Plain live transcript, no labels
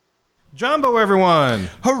Jumbo, everyone.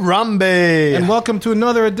 Harambe. And welcome to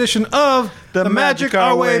another edition of the Magic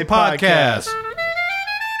Our Way podcast.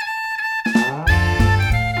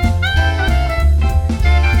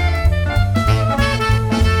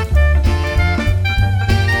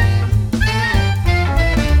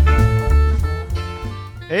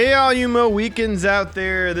 Hey, all you Mohicans out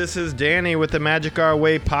there. This is Danny with the Magic Our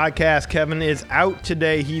Way podcast. Kevin is out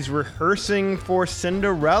today. He's rehearsing for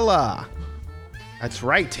Cinderella. That's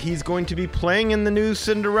right. He's going to be playing in the new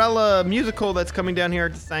Cinderella musical that's coming down here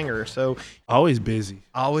at the Sanger. So always busy.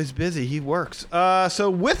 Always busy. He works.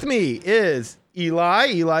 So with me is Eli.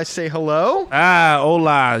 Eli, say hello.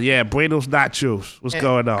 Hola. Yeah, buenos nachos. What's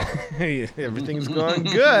going on? Everything's going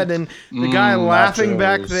good. And the guy laughing nachos.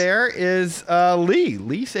 back there is Lee.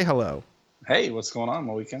 Lee, say hello. Hey, what's going on,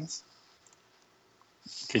 Mohicans?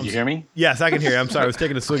 Can you hear me? Yes, I can hear you. I'm sorry. I was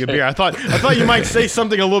taking a swig of beer. I thought you might say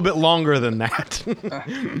something a little bit longer than that.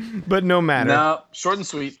 But no matter. No, short and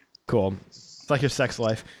sweet. Cool. It's like your sex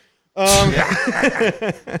life.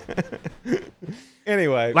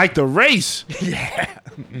 Anyway. Like the race. Yeah.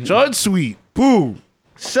 Short and sweet. Boom.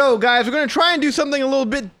 So, guys, we're going to try and do something a little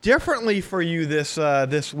bit differently for you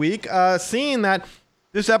this week, seeing that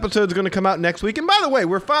this episode is going to come out next week. And by the way,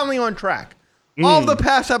 we're finally on track. All the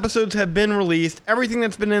past episodes have been released. Everything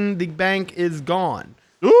that's been in the bank is gone.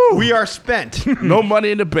 Ooh. We are spent. No money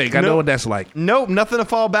in the bank. I know what that's like. Nope, nothing to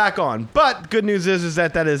fall back on. But good news is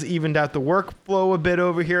that has evened out the workflow a bit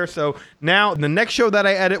over here. So now the next show that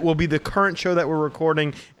I edit will be the current show that we're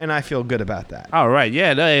recording, and I feel good about that. All right.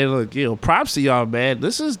 Yeah. Hey, look, props to y'all, man.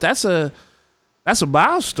 That's a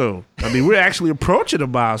milestone. I mean, we're actually approaching a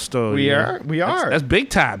milestone. We are. That's big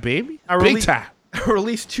time, baby. Big time. I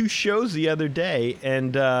released 2 shows the other day,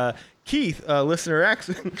 and Keith, listener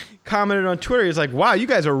X, commented on Twitter. He's like, wow, you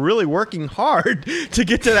guys are really working hard to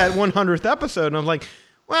get to that 100th episode. And I'm like,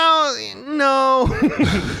 well, no.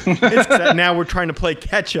 It's that now we're trying to play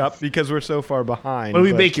catch up because we're so far behind. But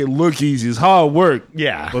we make it look easy. It's hard work.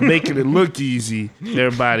 Yeah. But making it look easy to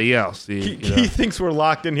everybody else. He thinks we're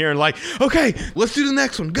locked in here and like, okay, let's do the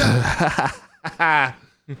next one. Go.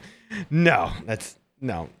 No.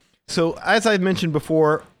 So as I mentioned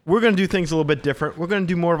before, we're going to do things a little bit different. We're going to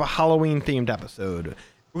do more of a Halloween-themed episode.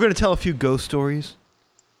 We're going to tell a few ghost stories.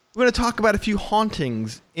 We're going to talk about a few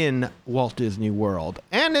hauntings in Walt Disney World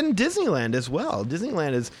and in Disneyland as well.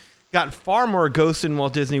 Disneyland has got far more ghosts in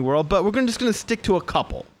Walt Disney World, but we're just going to stick to a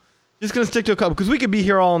couple. Because we could be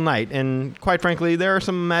here all night. And quite frankly, there are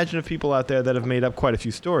some imaginative people out there that have made up quite a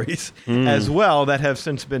few stories as well that have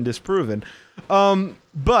since been disproven.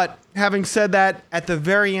 But having said that, at the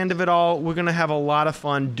very end of it all, we're going to have a lot of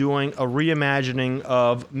fun doing a reimagining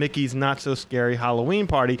of Mickey's Not So Scary Halloween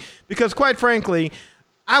Party. Because quite frankly,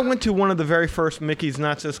 I went to one of the very first Mickey's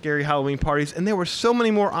Not So Scary Halloween parties, and there were so many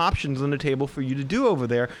more options on the table for you to do over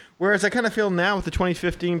there. Whereas I kind of feel now with the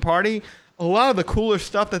 2015 party, a lot of the cooler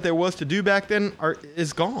stuff that there was to do back then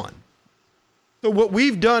is gone. So what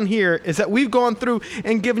we've done here is that we've gone through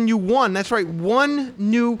and given you one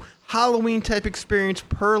new Halloween type experience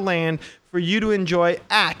per land for you to enjoy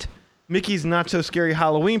at Mickey's Not So Scary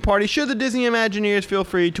Halloween Party. Should the Disney Imagineers feel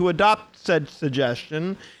free to adopt said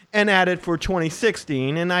suggestion and add it for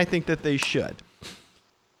 2016, and I think that they should.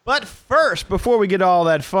 But first, before we get all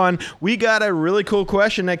that fun, we got a really cool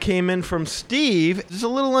question that came in from Steve. It's a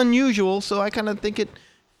little unusual, so I kind of think it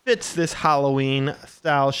fits this Halloween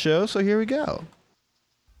style show. So here we go.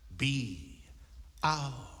 Be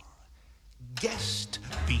our guest.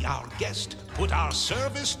 Be our guest. Put our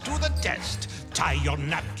service to the test. Tie your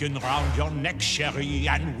napkin round your neck, Sherry,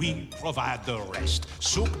 and we provide the rest.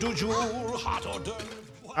 Soup du jour, hot hors d'oeuvre.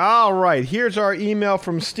 All right, here's our email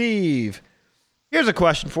from Steve. Here's a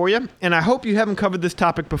question for you, and I hope you haven't covered this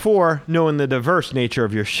topic before, knowing the diverse nature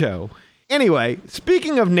of your show. Anyway,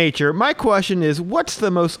 speaking of nature, my question is, what's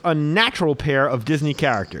the most unnatural pair of Disney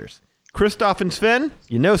characters? Kristoff and Sven?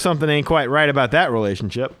 You know something ain't quite right about that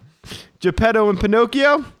relationship. Geppetto and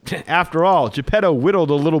Pinocchio? After all, Geppetto whittled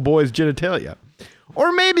a little boy's genitalia.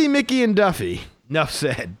 Or maybe Mickey and Duffy? Enough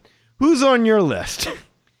said. Who's on your list?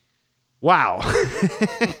 Wow.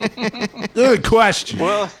 Good question.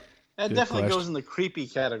 Well, that definitely goes in the creepy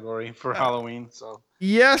category for Halloween. So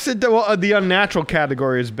yes, the unnatural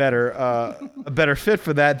category is better, a better fit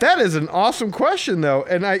for that. That is an awesome question, though,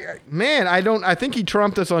 and I think he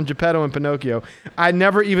trumped us on Geppetto and Pinocchio. I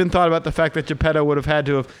never even thought about the fact that Geppetto would have had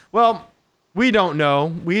to have. Well, we don't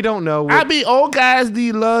know. I mean, old guys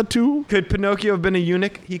need love too. Could Pinocchio have been a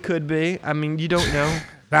eunuch? He could be. I mean, you don't know.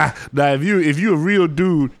 Now, if you a real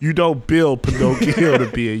dude, you don't build Pinocchio to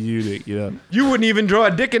be a eunuch, you know. You wouldn't even draw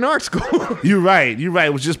a dick in art school. You're right.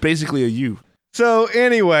 It was just basically a U. So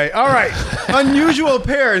anyway, all right. Unusual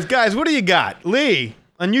pairs. Guys, what do you got? Lee,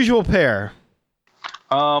 unusual pair.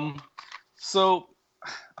 So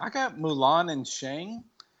I got Mulan and Shang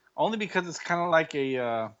only because it's kind of like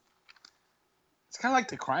the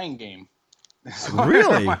Crying Game. That's what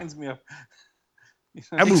Really? it reminds me of.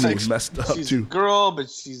 That movie was messed up she's too. a girl, but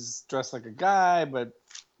she's dressed like a guy, but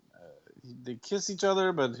they kiss each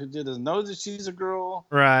other, but who doesn't know that she's a girl?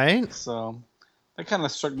 Right. So that kind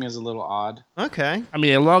of struck me as a little odd. Okay. I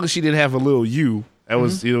mean, as long as she didn't have a little you, that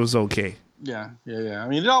was it was okay. Yeah. I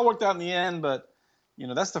mean, it all worked out in the end, but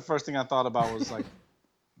that's the first thing I thought about was like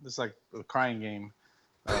the Crying Game.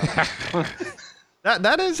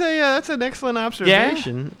 That's an excellent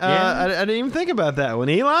observation. Yeah. I didn't even think about that one.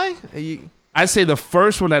 Eli? I'd say the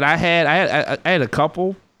first one that I had a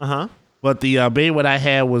couple, Uh-huh. but the main one I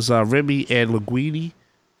had was Remy and Linguini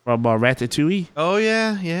from Ratatouille. Oh,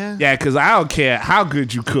 yeah. Yeah, because I don't care how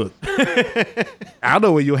good you cook. I don't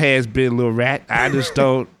know where your hands been, little rat. I just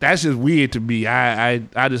don't. That's just weird to me. I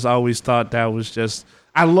just always thought that was just.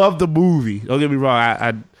 I love the movie. Don't get me wrong.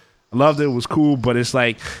 I loved it. It was cool. But it's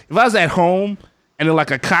like if I was at home and then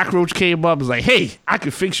like a cockroach came up, it's like, hey, I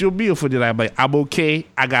can fix your meal for tonight. I'm like, I'm okay.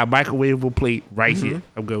 I got a microwavable plate right here.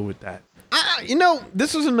 I'm good with that.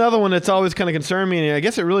 This was another one that's always kind of concerned me, and I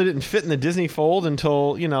guess it really didn't fit in the Disney fold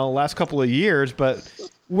until, last couple of years, but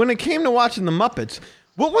when it came to watching the Muppets,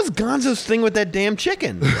 what was Gonzo's thing with that damn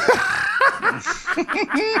chicken?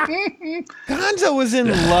 Gonzo was in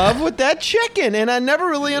love with that chicken, and I never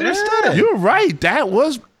really understood it. You're right. That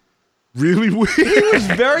was really weird. He was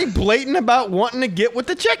very blatant about wanting to get with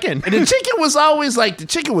the chicken. And the chicken was always like, the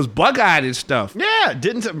chicken was bug-eyed and stuff. Yeah,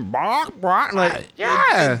 didn't say, bark, bark, like,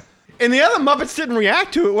 Yeah. And the other Muppets didn't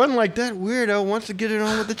react to it. It wasn't like that weirdo wants to get it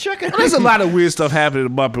on with the chicken. There's a lot of weird stuff happening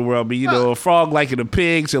in the Muppet world. But, a frog liking a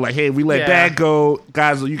pig. So, like, hey, we let that go.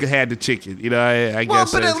 Guys, you can have the chicken. I Well,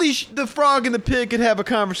 guess. but at least the frog and the pig could have a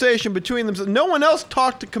conversation between them. No one else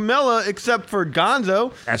talked to Camilla except for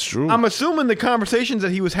Gonzo. That's true. I'm assuming the conversations that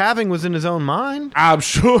he was having was in his own mind. I'm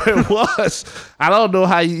sure it was. I don't know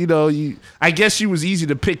how, I guess she was easy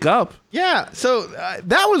to pick up. Yeah, so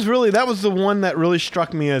that was the one that really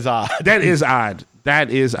struck me as odd. That is odd.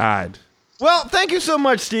 Well, thank you so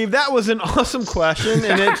much, Steve. That was an awesome question,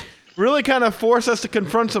 and it really kind of forced us to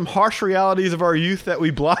confront some harsh realities of our youth that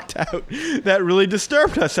we blocked out that really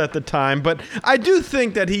disturbed us at the time. But I do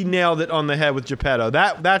think that he nailed it on the head with Geppetto.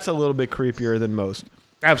 That's a little bit creepier than most.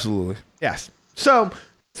 Absolutely. Yes. So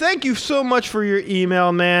thank you so much for your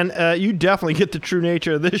email, man. You definitely get the true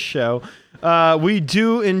nature of this show. We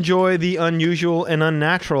do enjoy the unusual and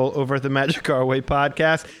unnatural over at the Magic Our Way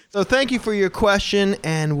podcast. So thank you for your question,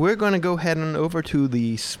 and we're going to go ahead and over to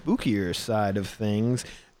the spookier side of things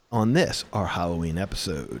on this, our Halloween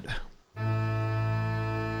episode.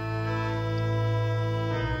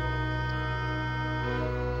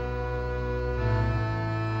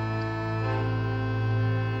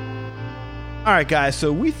 All right, guys,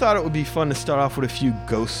 so we thought it would be fun to start off with a few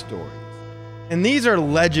ghost stories. And these are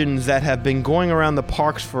legends that have been going around the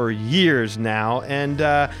parks for years now, and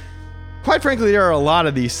quite frankly, there are a lot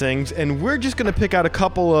of these things, and we're just going to pick out a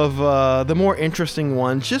couple of the more interesting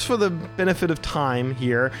ones, just for the benefit of time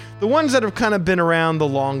here. The ones that have kind of been around the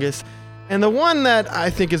longest, and the one that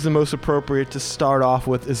I think is the most appropriate to start off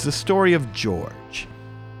with is the story of George.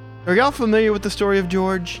 Are y'all familiar with the story of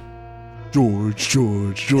George? George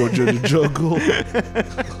in the jungle.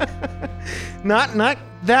 Not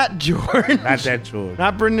that George. Not that George.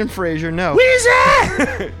 Not Brendan Fraser, no.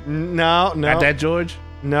 Weezer! No. Not that George?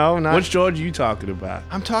 No, not. Which George are you talking about?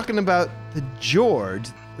 I'm talking about the George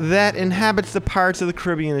that inhabits the Pirates of the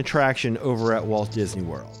Caribbean attraction over at Walt Disney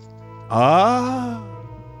World. Ah.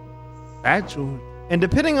 That George. And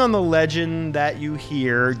depending on the legend that you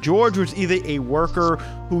hear, George was either a worker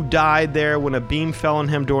who died there when a beam fell on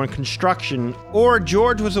him during construction, or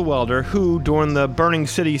George was a welder who, during the Burning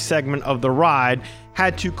City segment of the ride,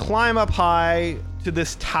 had to climb up high to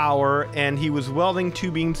this tower, and he was welding two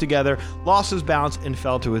beams together, lost his balance, and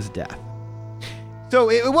fell to his death. So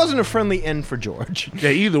it wasn't a friendly end for George.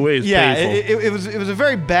 Yeah, either way it's painful. It was a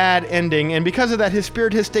very bad ending, and because of that, his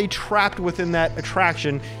spirit has stayed trapped within that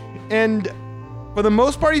attraction, and for the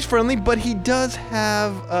most part, he's friendly, but he does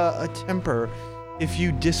have a temper if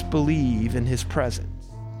you disbelieve in his presence.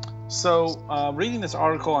 So, reading this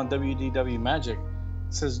article on WDW Magic,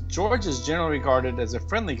 it says George is generally regarded as a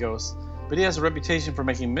friendly ghost, but he has a reputation for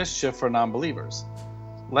making mischief for non-believers.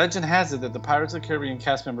 Legend has it that the Pirates of the Caribbean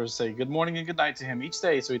cast members say good morning and good night to him each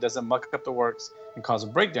day so he doesn't muck up the works and cause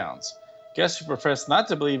breakdowns. Guests who profess not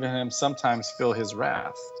to believe in him sometimes feel his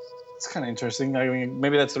wrath. It's kind of interesting. I mean,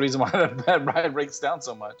 maybe that's the reason why that ride breaks down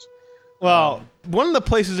so much. Well, one of the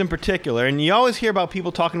places in particular, and you always hear about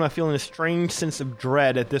people talking about feeling a strange sense of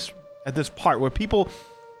dread at this part where people,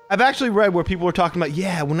 I've actually read where people were talking about,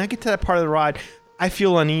 yeah, when I get to that part of the ride, I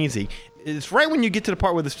feel uneasy. It's right when you get to the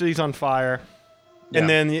part where the city's on fire, and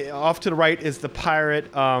then off to the right is the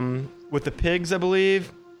pirate with the pigs, I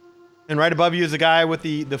believe, and right above you is the guy with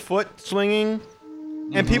the foot swinging,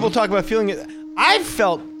 and people talk about feeling it. I've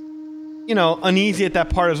felt, uneasy at that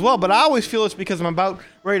part as well, but I always feel it's because I'm about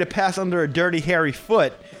ready to pass under a dirty, hairy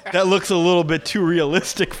foot that looks a little bit too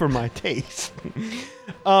realistic for my taste.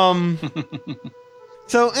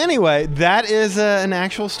 So anyway, that is an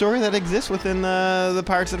actual story that exists within the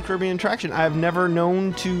Pirates of the Caribbean attraction. I've never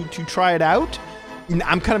known to try it out.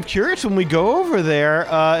 I'm kind of curious when we go over there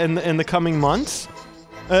in the coming months.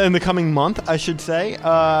 In the coming month, I should say.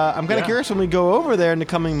 I'm kind of curious when we go over there in the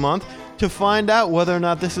coming month to find out whether or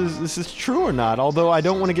not this is true or not. Although I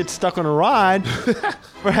don't want to get stuck on a ride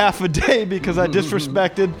for half a day because I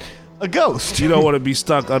disrespected a ghost. You don't want to be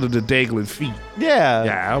stuck under the dangling feet. Yeah.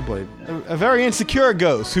 Yeah, I don't blame you. A very insecure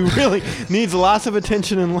ghost who really needs lots of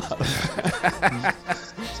attention and love.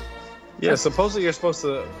 Yeah, supposedly you're supposed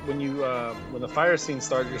to, when the fire scene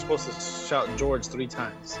starts, you're supposed to shout George 3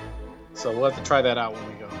 times. So we'll have to try that out when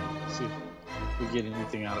we go. See if we get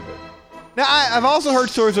anything out of it. Now, I've also heard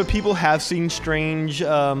stories where people have seen strange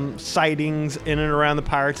sightings in and around the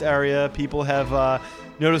Pirates area. People have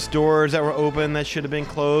noticed doors that were open that should have been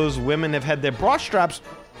closed. Women have had their bra straps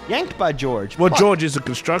yanked by George. Well, George is a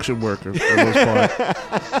construction worker for the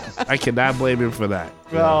most part. I cannot blame him for that.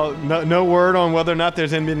 Well, no word on whether or not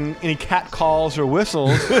there's been any cat calls or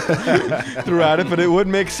whistles throughout it, but it would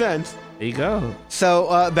make sense. There you go.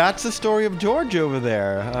 So that's the story of George over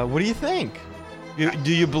there. What do you think?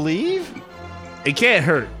 Do you believe? It can't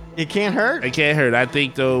hurt. It can't hurt? It can't hurt. I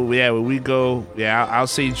think, though, when we go, I'll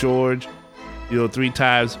say George, 3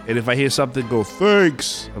 times. And if I hear something go,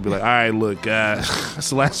 thanks, I'll be like, all right, look, that's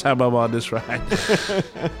the last time I'm on this ride.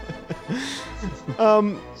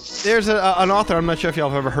 There's an author, I'm not sure if y'all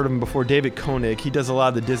have ever heard of him before, David Koenig. He does a lot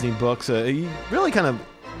of the Disney books. He really kind of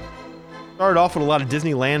started off with a lot of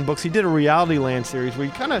Disneyland books. He did a Reality Land series where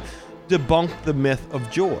he kind of debunked the myth of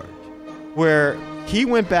George, where he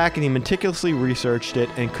went back and he meticulously researched it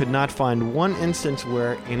and could not find one instance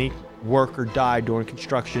where any worker died during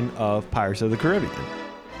construction of Pirates of the Caribbean.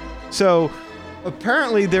 So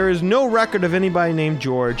apparently there is no record of anybody named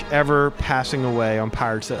George ever passing away on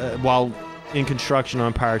Pirates while in construction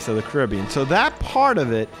on Pirates of the Caribbean. So that part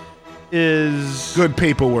of it is good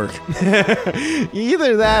paperwork.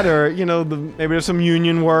 Either that or, maybe there's some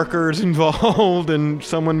union workers involved and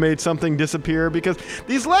someone made something disappear, because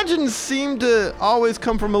these legends seem to always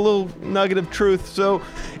come from a little nugget of truth. So,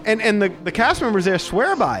 and the cast members there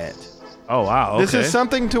swear by it. Oh, wow. Okay. This is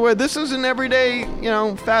something to where this is an everyday,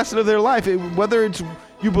 facet of their life. Whether it's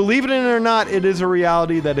you believe it in it or not, it is a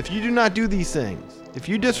reality that if you do not do these things, if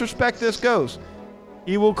you disrespect this ghost,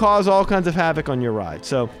 he will cause all kinds of havoc on your ride.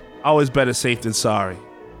 So, always better safe than sorry.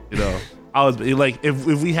 Always if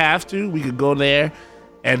we have to, we could go there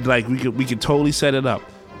and we could totally set it up.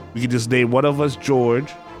 We could just name one of us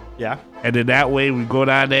George. Yeah. And then that way we go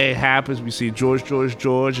down there, it happens, we see George,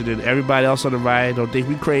 and then everybody else on the ride don't think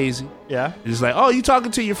we crazy. Yeah. It's like, oh, you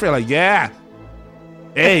talking to your friend? Like, yeah.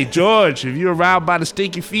 Hey, George, if you're around by the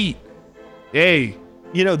stinky feet, hey.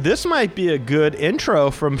 This might be a good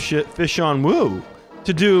intro from Fish on Woo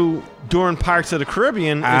to do during Pirates of the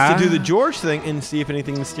Caribbean, is to do the George thing and see if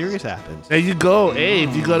anything mysterious happens. There you go. Hey,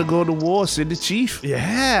 if you gotta go to war, send the chief.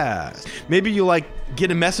 Yeah. Maybe you get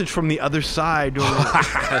a message from the other side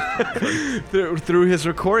through his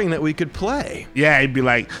recording that we could play. Yeah, he'd be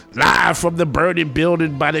like, live from the burning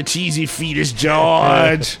building by the cheesy fetus,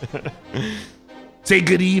 George. Say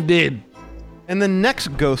good evening. And the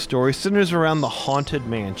next ghost story centers around the Haunted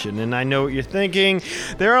Mansion. And I know what you're thinking.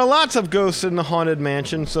 There are lots of ghosts in the Haunted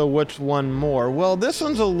Mansion, so which one more? Well, this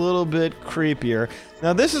one's a little bit creepier.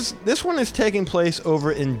 Now, this one is taking place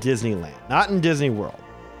over in Disneyland, not in Disney World.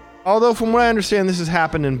 Although, from what I understand, this has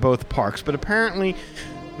happened in both parks. But apparently,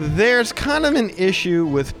 there's kind of an issue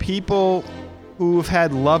with people who've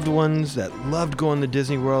had loved ones that loved going to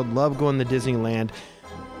Disney World, loved going to Disneyland,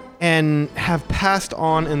 and have passed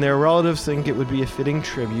on, and their relatives think it would be a fitting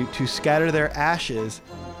tribute to scatter their ashes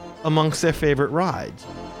amongst their favorite rides.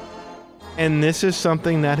 And this is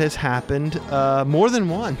something that has happened more than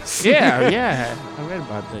once. Yeah, I read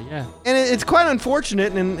about that, yeah. And it's quite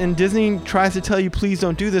unfortunate, and Disney tries to tell you, please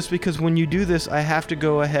don't do this, because when you do this, I have to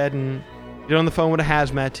go ahead and get on the phone with a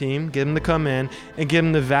hazmat team, get them to come in, and get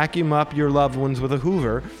them to vacuum up your loved ones with a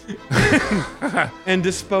Hoover and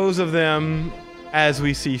dispose of them as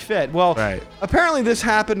we see fit. Well, Right. apparently this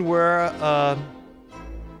happened where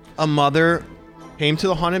a mother came to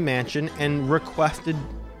the Haunted Mansion and requested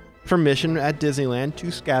permission at Disneyland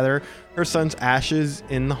to scatter her son's ashes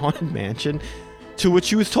in the Haunted Mansion, to which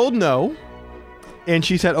she was told no. And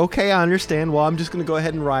she said, okay, I understand. Well, I'm just going to go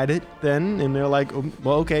ahead and ride it then. And they're like, oh,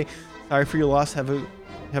 well, okay, sorry for your loss. Have a,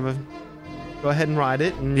 go ahead and ride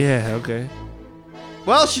it. And Yeah, okay.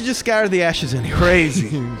 well, she just scattered the ashes anyway.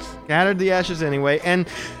 Crazy. Scattered the ashes anyway. And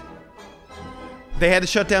they had to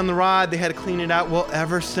shut down the ride. They had to clean it out. Well,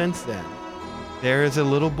 ever since then, there is a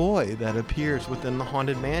little boy that appears within the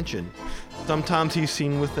Haunted Mansion. Sometimes he's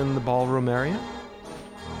seen within the ballroom area.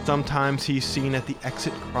 Sometimes he's seen at the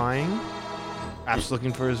exit crying. Perhaps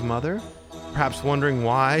looking for his mother. Perhaps wondering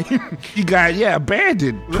why. He got,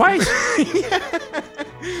 abandoned twice.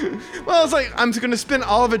 Well, it's like, I'm just going to spend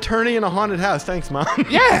all of eternity in a haunted house. Thanks, Mom.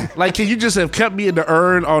 Yeah. Like, can you just have kept me in the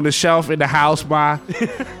urn on the shelf in the house, Ma?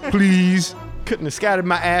 Please. Couldn't have scattered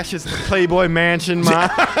my ashes in the Playboy Mansion, Ma.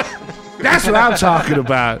 That's what I'm talking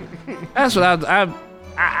about. That's what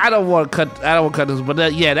I don't want to cut. I don't want to cut this, but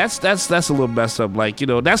that's a little messed up. Like,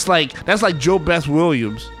 that's like Joe Beth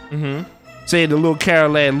Williams saying to little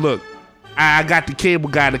Carol Ann, look, I got the cable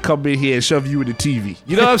guy to come in here and shove you in the TV.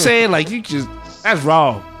 You know what I'm saying? Like, that's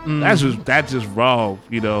wrong. That's just wrong.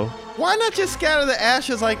 Why not just scatter the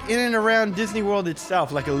ashes like in and around Disney World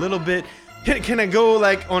itself, like a little bit? Can I go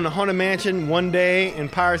like on the Haunted Mansion one day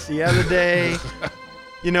and Pirates the other day?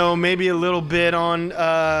 Maybe a little bit on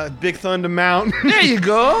Big Thunder Mountain. There you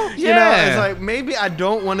go. Yeah. It's like maybe I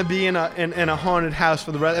don't want to be in a haunted house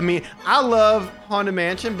for the rest. I mean, I love Haunted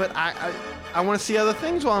Mansion, but I want to see other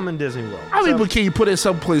things while I'm in Disney World. I mean, but can you put it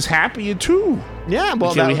someplace happier too? Yeah,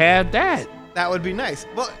 well, can we have that? That would be nice.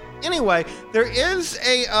 Well, anyway, there is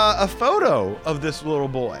a photo of this little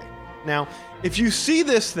boy. Now, if you see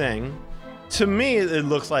this thing, to me, it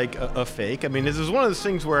looks like a fake. I mean, this is one of those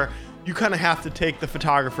things where you kind of have to take the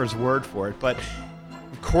photographer's word for it. But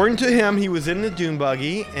according to him, he was in the dune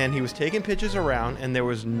buggy and he was taking pictures around and there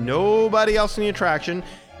was nobody else in the attraction.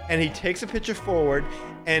 And he takes a picture forward.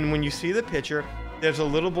 And when you see the picture, there's a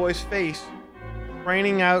little boy's face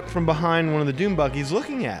craning out from behind one of the dune buggies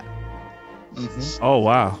looking at him. Mm-hmm. Oh,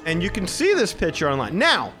 wow. And you can see this picture online.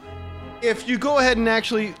 Now, if you go ahead and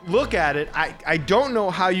actually look at it, I don't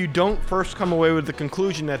know how you don't first come away with the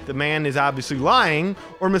conclusion that the man is obviously lying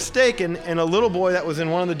or mistaken, and a little boy that was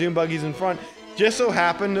in one of the dune buggies in front just so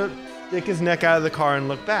happened to stick his neck out of the car and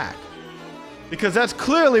look back. Because that's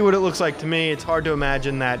clearly what it looks like to me. It's hard to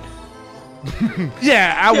imagine that.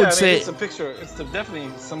 I would say it's a picture. It's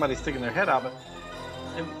definitely somebody sticking their head out. But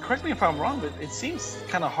correct me if I'm wrong, but it seems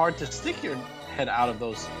kind of hard to stick your head out of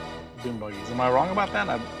those dune buggies. Am I wrong about that?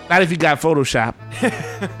 not if you got Photoshop.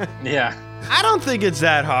 Yeah. I don't think it's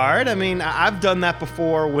that hard. I mean, I've done that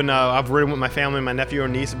before when I've ridden with my family. My nephew or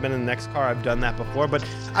niece have been in the next car. I've done that before. But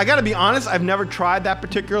I got to be honest, I've never tried that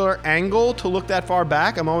particular angle to look that far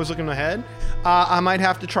back. I'm always looking ahead. I might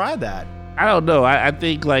have to try that. I don't know. I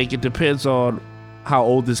think like it depends on how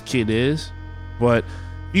old this kid is, but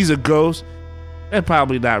he's a ghost. That's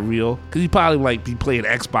probably not real because he probably like be playing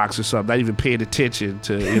Xbox or something, not even paying attention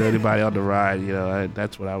to anybody on the ride.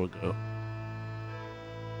 That's what I would go.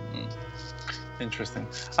 Interesting.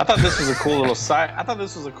 I thought this was a cool little side. I thought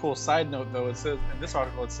this was a cool side note, though. It says in this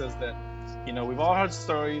article, it says that we've all heard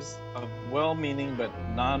stories of well-meaning but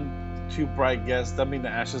too bright guests dumping the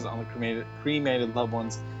ashes on the cremated loved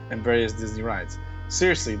ones in various Disney rides.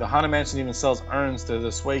 Seriously, the Haunted Mansion even sells urns to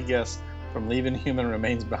dissuade guests from leaving human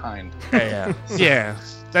remains behind. Yeah,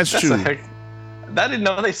 that's true. I didn't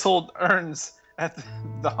know they sold urns at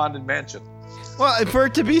the Haunted Mansion. Well, for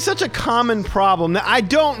it to be such a common problem, I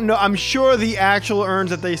don't know. I'm sure the actual urns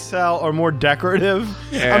that they sell are more decorative.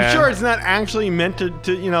 Yeah. I'm sure it's not actually meant to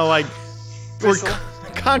like, we're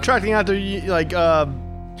contracting out to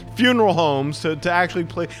funeral homes to actually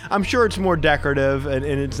play. I'm sure it's more decorative and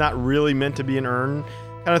it's not really meant to be an urn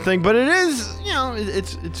kind of thing. But it is,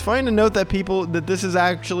 it's funny to note that this is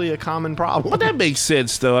actually a common problem. Well, that makes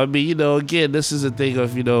sense, though. I mean, again, this is a thing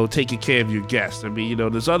of, taking care of your guests. I mean,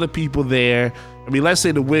 there's other people there. I mean, let's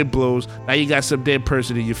say the wind blows. Now you got some dead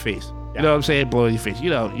person in your face. You know what I'm saying? Blowing your face. You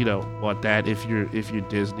don't want that if you're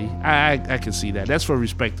Disney. I can see that. That's for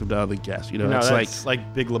respect to the other guests. That's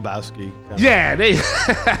like Big Lebowski. Yeah,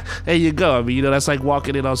 there you go. I mean, that's like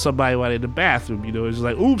walking in on somebody while in the bathroom. It's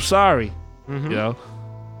like, oops, sorry. Mm-hmm.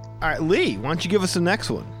 All right, Lee, why don't you give us the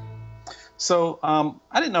next one? So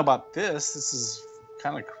I didn't know about this. This is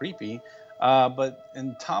kind of creepy. But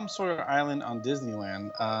in Tom Sawyer Island on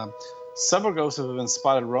Disneyland, several ghosts have been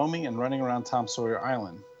spotted roaming and running around Tom Sawyer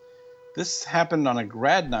Island. This happened on a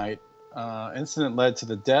grad night incident led to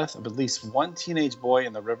the death of at least one teenage boy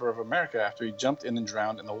in the River of America after he jumped in and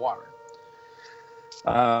drowned in the water.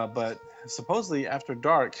 But supposedly, after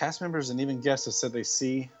dark, cast members and even guests have said they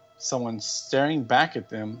see someone staring back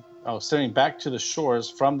to the shores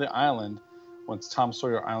from the island once Tom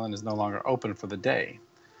Sawyer Island is no longer open for the day.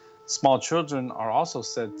 Small children are also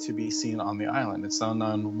said to be seen on the island. It's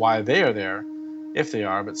unknown why they are there, if they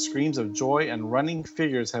are, but screams of joy and running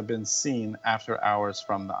figures have been seen after hours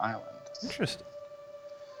from the island. Interesting.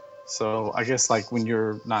 So I guess like when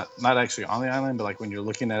you're not actually on the island, but like when you're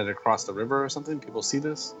looking at it across the river or something, people see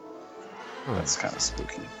this. That's kind of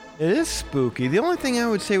spooky. It is spooky. The only thing I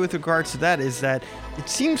would say with regards to that is that it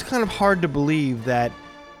seems kind of hard to believe that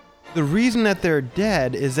the reason that they're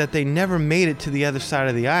dead is that they never made it to the other side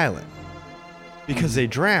of the island because they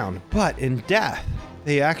drowned. But in death,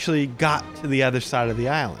 they actually got to the other side of the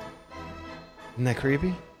island. Isn't that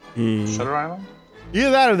creepy? Shutter Island?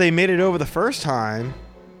 Either that or they made it over the first time,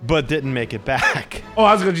 but didn't make it back. Oh,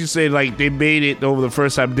 I was going to say, like, they made it over the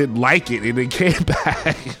first time, didn't like it, and then came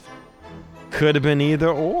back. Could have been either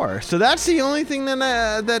or. So that's the only thing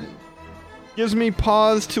that gives me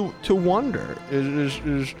pause to wonder.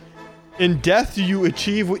 Is in death, do you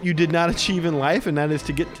achieve what you did not achieve in life, and that is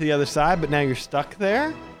to get to the other side, but now you're stuck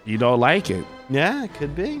there? You don't like it. Yeah, it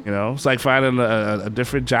could be. You know, it's like finding a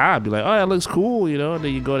different job. You're like, oh, that looks cool, you know, and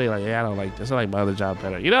then you go there like, yeah, I don't like this. I like my other job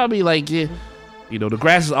better. You know what I mean? Like, yeah, you know, the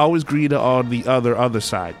grass is always greener on the other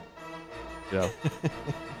side. You know?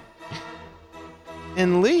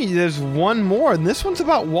 And Lee, there's one more, and this one's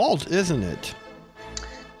about Walt, isn't it?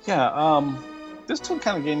 Yeah, this one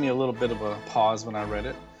kind of gave me a little bit of a pause when I read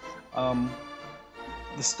it.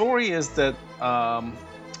 The story is that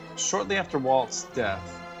shortly after Walt's death,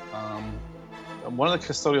 one of the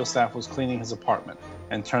custodial staff was cleaning his apartment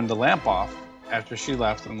and turned the lamp off after she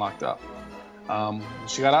left and locked up. When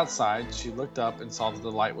she got outside, she looked up and saw that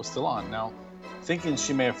the light was still on. Now, thinking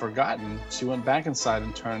she may have forgotten, she went back inside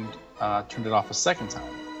and turned it off a second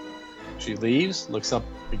time. She leaves, looks up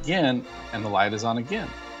again, and the light is on again.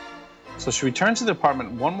 So she returns to the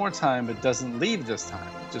apartment one more time, but doesn't leave this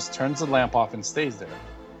time. Just turns the lamp off and stays there.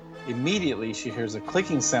 Immediately, she hears a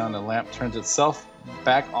clicking sound and the lamp turns itself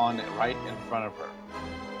back on right in front of her.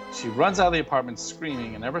 She runs out of the apartment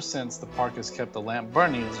screaming, and ever since, the park has kept the lamp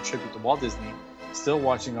burning as a tribute to Walt Disney, still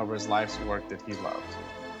watching over his life's work that he loved.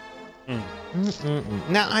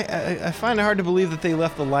 Now, I find it hard to believe that they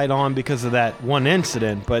left the light on because of that one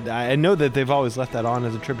incident, but I know that they've always left that on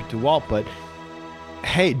as a tribute to Walt, but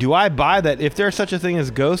hey, do I buy that if there's such a thing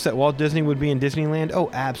as ghosts that Walt Disney would be in Disneyland? Oh,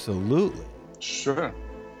 absolutely. Sure.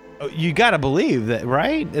 You got to believe that,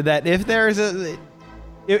 right? That if there's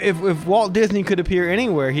if Walt Disney could appear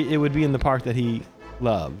anywhere, it would be in the park that he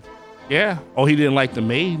loved. Yeah. Oh, he didn't like the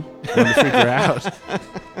maid. Wanted to freak her out.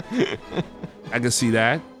 I can see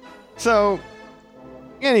that. So,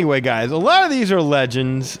 anyway, guys, a lot of these are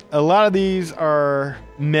legends. A lot of these are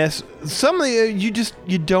myths. Some of the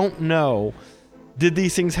you don't know. Did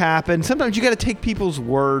these things happen? Sometimes you got to take people's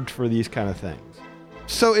word for these kind of things.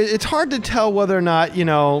 So it's hard to tell whether or not,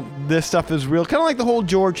 this stuff is real. Kind of like the whole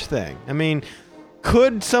George thing. I mean,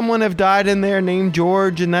 could someone have died in there named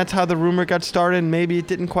George, and that's how the rumor got started, and maybe it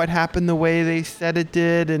didn't quite happen the way they said it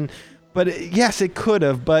did? Yes, it could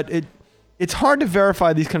have, but it's hard to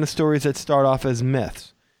verify these kind of stories that start off as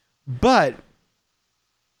myths. But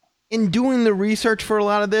in doing the research for a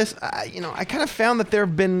lot of this, I kind of found that there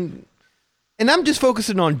have been, and I'm just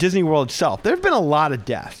focusing on Disney World itself, there have been a lot of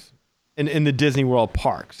deaths in the Disney World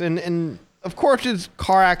parks. And of course, there's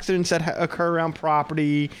car accidents that occur around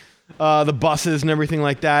property, the buses and everything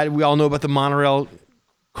like that. We all know about the monorail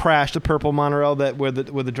crash, the purple monorail where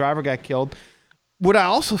the driver got killed. What I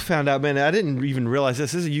also found out, man, I didn't even realize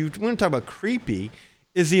this. When we talk about creepy,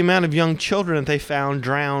 is the amount of young children that they found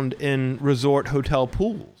drowned in resort hotel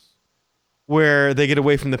pools, where they get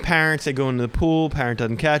away from the parents, they go into the pool, parent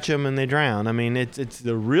doesn't catch them, and they drown. I mean, it's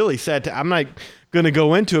a really sad. I'm not going to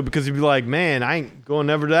go into it because you'd be like, man, I ain't going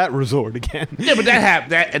never to that resort again. Yeah, but that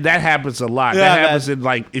happens a lot. Yeah, that happens in,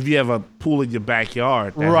 like, if you have a pool in your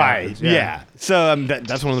backyard. Right. Happens, yeah. So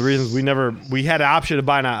that's one of the reasons we had an option of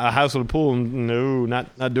buying a house with a pool, and no,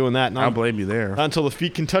 not doing that. I don't blame you there. Not until the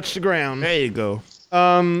feet can touch the ground. There you go.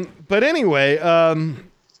 But anyway,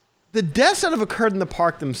 the deaths that have occurred in the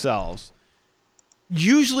park themselves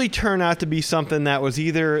usually turn out to be something that was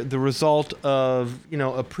either the result of,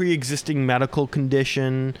 a pre-existing medical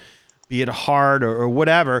condition, be it a heart or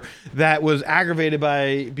whatever, that was aggravated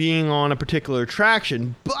by being on a particular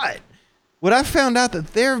attraction. But what I found out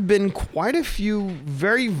that there have been quite a few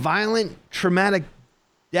very violent, traumatic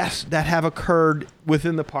deaths that have occurred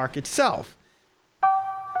within the park itself.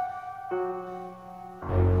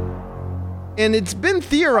 And it's been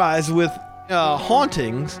theorized with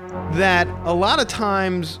hauntings that a lot of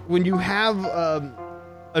times when you have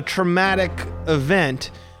a traumatic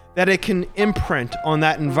event, that it can imprint on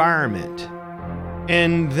that environment.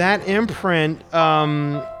 And that imprint,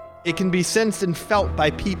 it can be sensed and felt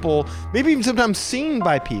by people, maybe even sometimes seen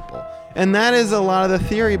by people. And that is a lot of the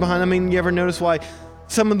theory behind. I mean, you ever notice why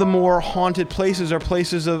some of the more haunted places are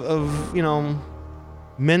places of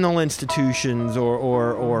mental institutions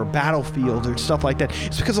or battlefields or stuff like that?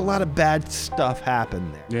 It's because a lot of bad stuff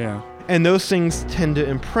happened there. Yeah. And those things tend to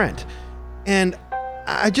imprint. And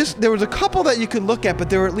there was a couple that you could look at, but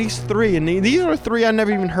there were at least 3, and these are 3 I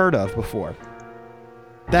never even heard of before.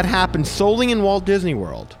 That happened solely in Walt Disney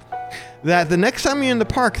World. That the next time you're in the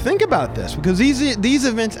park, think about this, because these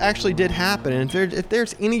events actually did happen, and if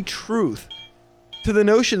there's any truth to the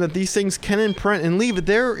notion that these things can imprint and leave,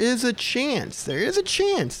 there is a chance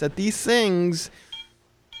that these things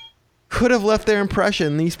could have left their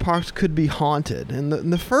impression. These parks could be haunted. And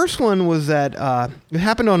the first one was that it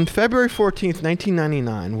happened on February 14th,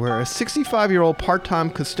 1999, where a 65-year-old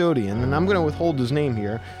part-time custodian, and I'm going to withhold his name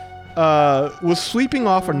here, was sweeping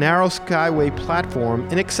off a narrow skyway platform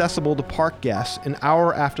inaccessible to park guests an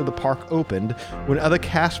hour after the park opened, when other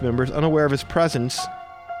cast members, unaware of his presence,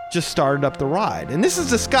 just started up the ride. And this is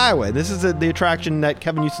the Skyway. This is the attraction that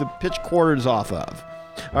Kevin used to pitch quarters off of.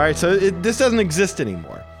 All right, so this doesn't exist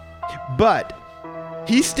anymore. But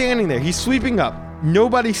he's standing there. He's sweeping up.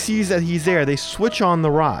 Nobody sees that he's there. They switch on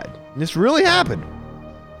the ride. And this really happened.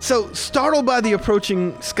 So, startled by the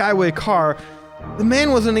approaching Skyway car, the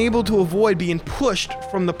man was unable to avoid being pushed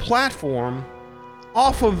from the platform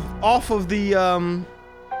off of the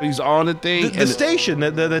He's on the thing. the station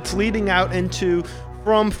that's leading out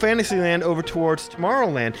from Fantasyland over towards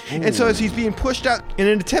Tomorrowland. Ooh. And so as he's being pushed out, in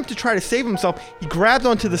an attempt to try to save himself, he grabbed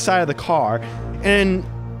onto the side of the car and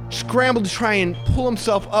scrambled to try and pull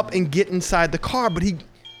himself up and get inside the car, but he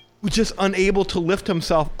was just unable to lift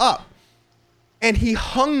himself up. And he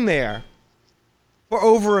hung there for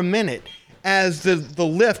over a minute as the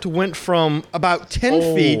lift went from about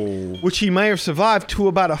 10 feet, which he may have survived, to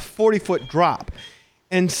about a 40-foot drop.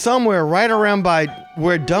 And somewhere right around by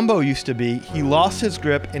where Dumbo used to be, he lost his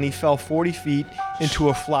grip and he fell 40 feet into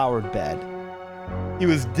a flowered bed. He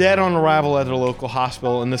was dead on arrival at the local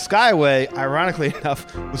hospital, and the Skyway, ironically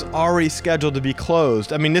enough, was already scheduled to be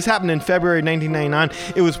closed. I mean, this happened in February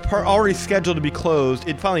 1999. It was already scheduled to be closed.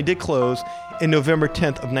 It finally did close in November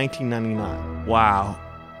 10th of 1999. Wow.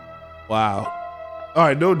 All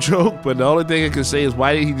right, no joke, but the only thing I can say is,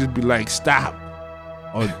 why didn't he just be like, stop?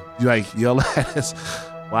 Or like yell at us?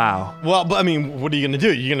 Wow. Well, but I mean, what are you going to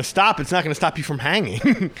do? You're going to stop. It's not going to stop you from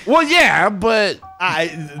hanging. Well, yeah, but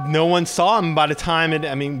no one saw him by the time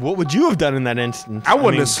what would you have done in that instance? I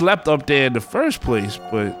wouldn't have slept up there in the first place,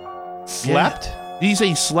 but... Slept? Yeah. Did he say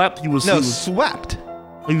he slept? Swept.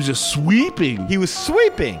 He was just sweeping. He was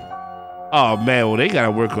sweeping. Oh, man, well, they got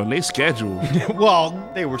to work on their schedule.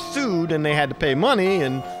 Well, they were sued and they had to pay money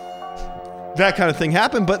and that kind of thing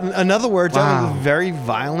happened. But in other words, that was a very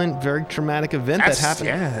violent, very traumatic event that happened.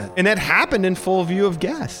 Yeah. And that happened in full view of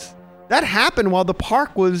guests. That happened while the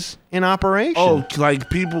park was in operation. Oh, like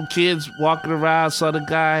kids walking around, saw the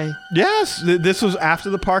guy? Yes, this was after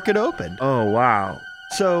the park had opened. Oh, wow.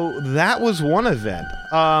 So that was one event.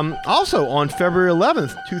 Also, on February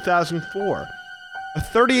 11th, 2004, a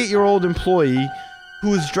 38-year-old employee who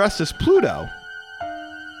was dressed as Pluto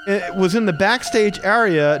was in the backstage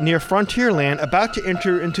area near Frontierland, about to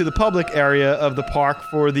enter into the public area of the park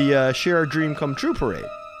for the Share a Dream Come True parade.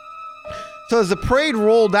 So as the parade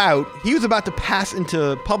rolled out, he was about to pass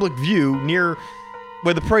into public view near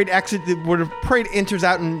where the parade enters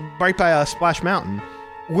out and right by Splash Mountain.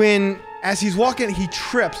 When, as he's walking, he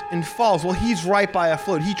trips and falls. Well, he's right by a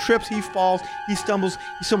float. He trips, he falls, he stumbles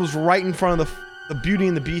right in front of the Beauty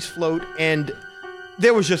and the Beast float, and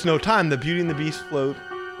there was just no time. The Beauty and the Beast float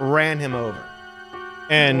ran him over.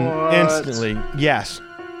 And instantly, yes,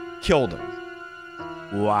 killed him.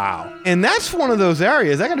 Wow. And that's one of those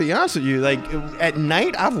areas, I gotta be honest with you, like at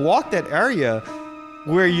night, I've walked that area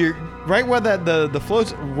where you're right where the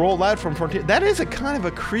floats roll out from Frontier. That is a kind of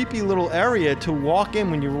a creepy little area to walk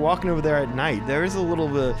in when you're walking over there at night. There is a little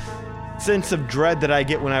bit of sense of dread that I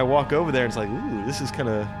get when I walk over there. It's like, ooh, this is kind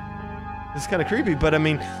of creepy. But I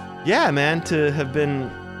mean, yeah, man, to have been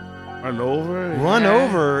run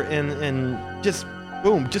over and just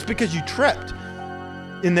boom, just because you tripped.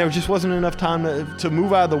 And there just wasn't enough time to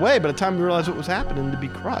move out of the way by the time you realized what was happening to be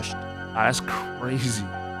crushed. That's crazy.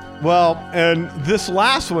 Well, and this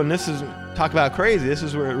last one, talk about crazy. This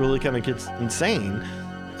is where it really kind of gets insane.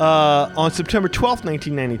 On September 12th,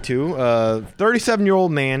 1992, a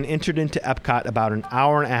 37-year-old man entered into Epcot about an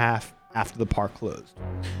hour and a half after the park closed.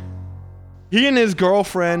 He and his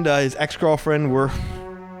girlfriend, his ex-girlfriend, were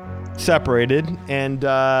separated, and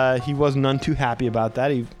he was none too happy about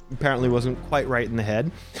that. He apparently wasn't quite right in the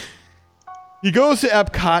head. He goes to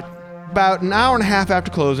Epcot about an hour and a half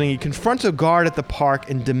after closing. He confronts a guard at the park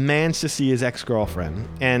and demands to see his ex-girlfriend,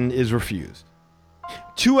 and is refused.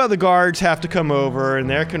 Two other guards have to come over, and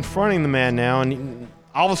they're confronting the man now, and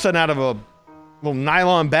all of a sudden, out of a little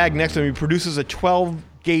nylon bag next to him, he produces a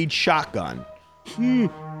 12-gauge shotgun.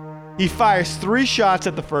 He fires 3 shots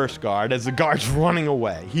at the first guard as the guard's running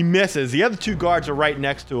away. He misses. The other 2 guards are right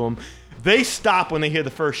next to him. They stop when they hear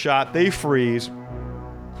the first shot. They freeze.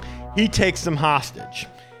 He takes them hostage.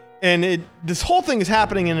 And this whole thing is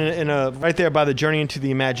happening in a right there by the Journey into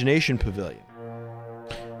the Imagination Pavilion.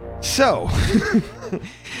 So,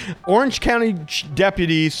 Orange County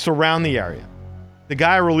deputies surround the area. The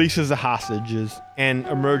guy releases the hostages and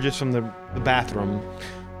emerges from the bathroom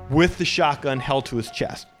with the shotgun held to his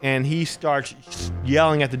chest. And he starts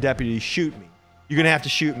yelling at the deputies, "Shoot me. You're going to have to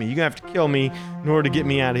shoot me. You're going to have to kill me in order to get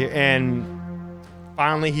me out of here." And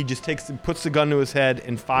finally, he just puts the gun to his head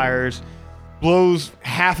and fires, blows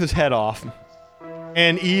half his head off.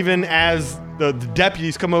 And even as the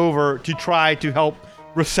deputies come over to try to help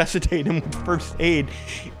resuscitate him with first aid,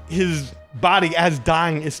 his body, as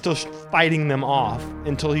dying, is still fighting them off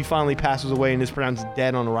until he finally passes away and is pronounced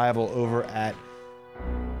dead on arrival over at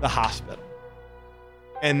the hospital.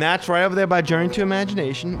 And that's right over there by Journey to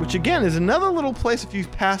Imagination, which again is another little place if you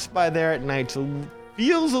pass by there at night. So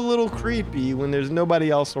feels a little creepy when there's nobody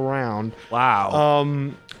else around. Wow.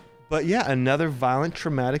 But yeah, another violent,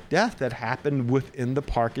 traumatic death that happened within the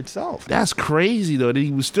park itself. That's crazy, though. That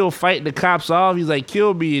he was still fighting the cops off. He's like,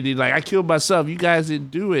 "Kill me." And he's like, "I killed myself. You guys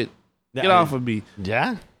didn't do it. Get off of me."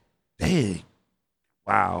 Yeah. Dang.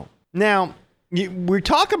 Wow. Now, we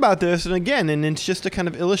talk about this, and again, and it's just to kind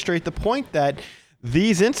of illustrate the point that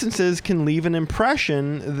these instances can leave an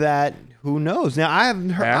impression that, who knows? Now, I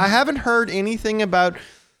haven't heard anything about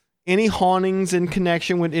any hauntings in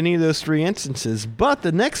connection with any of those 3 instances, but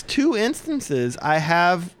the next 2 instances I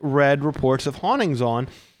have read reports of hauntings on,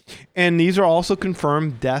 and these are also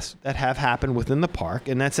confirmed deaths that have happened within the park.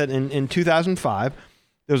 And that's in 2005,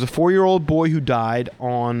 there was a 4-year-old boy who died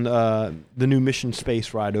on the new Mission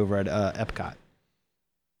Space ride over at Epcot.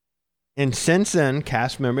 And since then,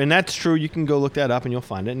 cast members, and that's true, you can go look that up and you'll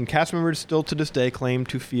find it, and cast members still to this day claim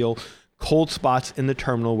to feel cold spots in the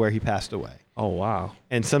terminal where he passed away. Oh, wow.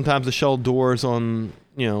 And sometimes the shuttle doors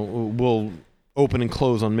will open and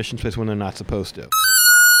close on Mission Space when they're not supposed to.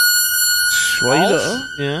 Well,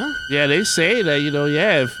 Yeah. They say that,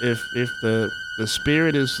 if the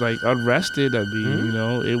spirit is like unrested, I mean,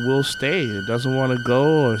 it will stay. It doesn't want to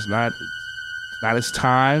go, or it's not its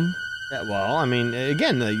time. Yeah, well, I mean,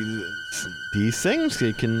 again, these things,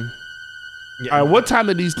 it can... Yeah. All right, what time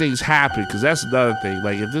do these things happen? Because that's another thing.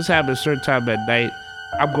 Like, if this happens a certain time at night,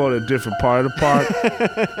 I'm going to a different part of the park.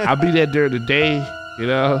 I'll be there during the day,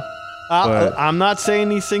 I'm not saying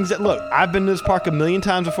these things that... Look, I've been to this park a million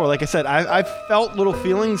times before. Like I said, I've felt little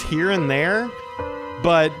feelings here and there.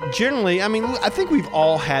 But generally, I mean, I think we've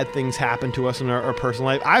all had things happen to us in our personal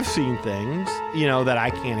life. I've seen things, that I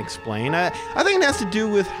can't explain. I think it has to do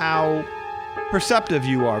with how perceptive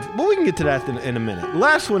you are. But we can get to that in a minute. The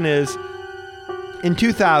last one is, in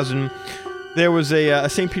 2000, there was a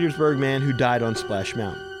St. Petersburg man who died on Splash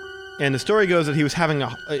Mountain. And the story goes that he was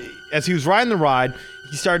as he was riding the ride,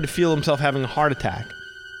 he started to feel himself having a heart attack.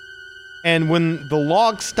 And when the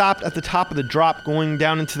log stopped at the top of the drop going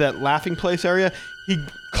down into that laughing place area, he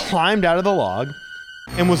climbed out of the log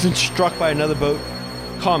and was struck by another boat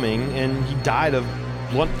coming, and he died of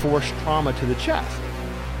blunt force trauma to the chest.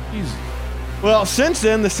 Well, since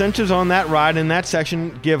then, the sensors on that ride in that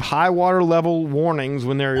section give high water level warnings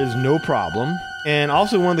when there is no problem. And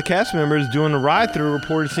also, one of the cast members doing the ride-through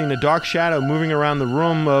reported seeing a dark shadow moving around the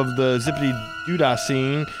room of the Zippity Doodah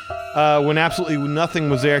scene when absolutely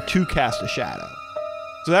nothing was there to cast a shadow.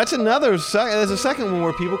 So that's there's a second one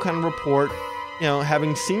where people kind of report,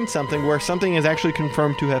 having seen something where something is actually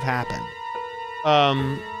confirmed to have happened.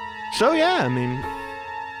 So yeah, I mean,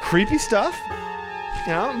 creepy stuff,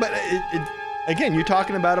 but again, you're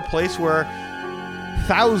talking about a place where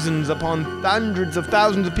thousands upon hundreds of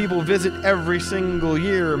thousands of people visit every single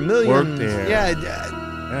year, millions. Work there.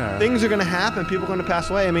 Yeah. Things are going to happen. People are going to pass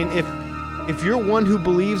away. I mean, if you're one who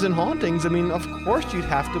believes in hauntings, I mean, of course you'd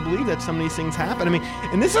have to believe that some of these things happen. I mean,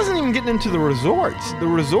 and this isn't even getting into the resorts. The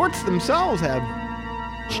resorts themselves have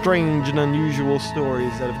strange and unusual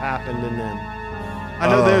stories that have happened in them. I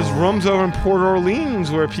know there's rooms over in Port Orleans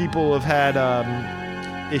where people have had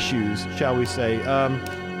issues, shall we say.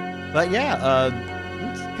 But yeah,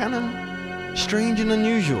 it's kind of strange and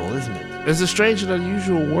unusual, isn't it? It's a strange and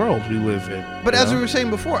unusual world we live in. But as we were saying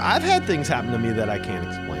before, I've had things happen to me that I can't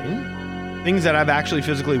explain. Things that I've actually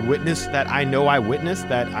physically witnessed, that I know I witnessed,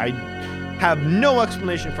 that I have no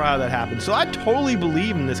explanation for how that happened. So I totally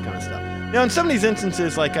believe in this kind of stuff. Now, in some of these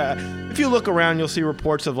instances, like if you look around, you'll see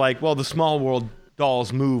reports of like, well, the small world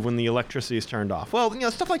dolls move when the electricity is turned off. Well,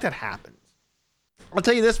 stuff like that happens. I'll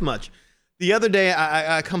tell you this much. The other day,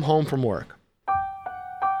 I come home from work.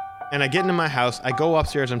 And I get into my house, I go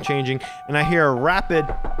upstairs, I'm changing, and I hear a rapid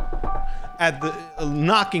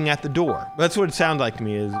knocking at the door. That's what it sounded like to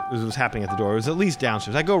me, is it was happening at the door. It was at least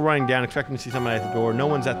downstairs. I go running down, expecting to see somebody at the door. No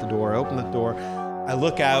one's at the door. I open the door. I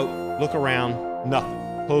look out, look around, nothing.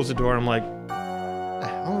 Close the door, and I'm like, what the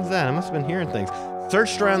hell was that? I must have been hearing things.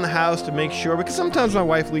 Searched around the house to make sure, because sometimes my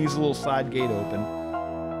wife leaves a little side gate open.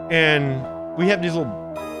 And we have these little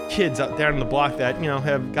kids out there on the block that,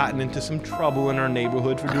 have gotten into some trouble in our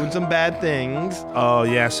neighborhood for doing some bad things. Oh,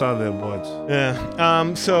 yeah, I saw them once.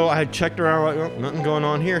 Yeah. So I checked around, like, oh, nothing going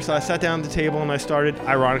on here. So I sat down at the table and I started,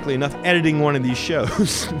 ironically enough, editing one of these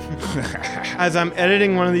shows. As I'm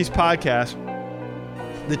editing one of these podcasts,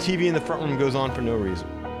 the TV in the front room goes on for no reason.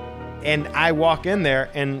 And I walk in there,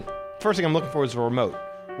 and first thing I'm looking for is the remote.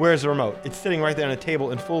 Where's the remote? It's sitting right there on a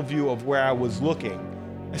table in full view of where I was looking.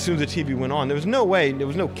 As soon as the TV went on, there was no way, there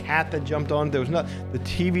was no cat that jumped on, there was not, the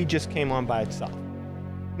TV just came on by itself.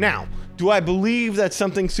 Now, do I believe that's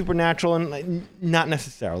something supernatural? And not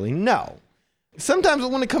necessarily, no. Sometimes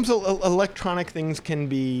when it comes to electronic things can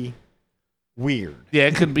be weird. Yeah,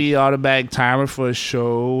 it could be automatic timer for a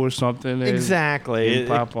show or something. Exactly.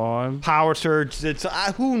 Pop on. Power surge, it's,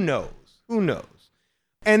 who knows? Who knows?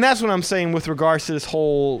 And that's what I'm saying with regards to this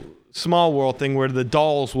whole small world thing where the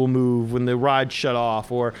dolls will move when the rides shut off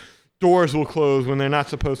or doors will close when they're not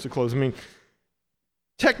supposed to close. I mean,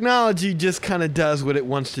 technology just kind of does what it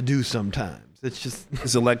wants to do sometimes.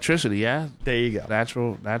 It's electricity, yeah. There you go.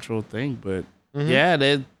 Natural thing. But yeah,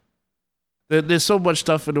 there's so much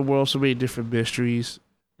stuff in the world, so many different mysteries.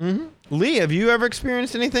 Mm-hmm. Lee, have you ever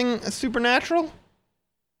experienced anything supernatural?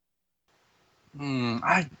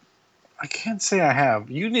 I can't say I have.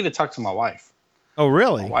 You need to talk to my wife. Oh,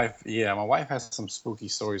 really? My wife has some spooky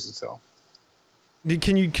stories to tell.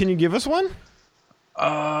 Can you give us one?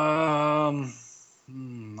 I'm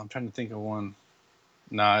trying to think of one.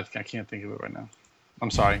 No, I can't think of it right now.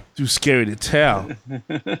 I'm sorry. Too scary to tell.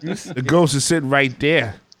 The ghost is sitting right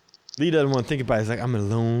there. Lee doesn't want to think about it. He's like, I'm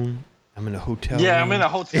alone. I'm in a hotel. Yeah, room. I'm in a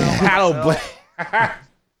hotel.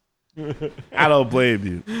 I don't blame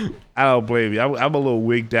you. I'm a little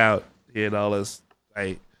wigged out and all this.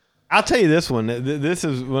 I'll tell you this one. This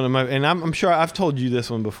is one of my, and I'm sure I've told you this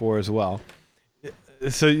one before as well.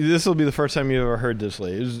 So this will be the first time you've ever heard this,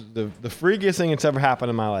 Lee. It was the freakiest thing that's ever happened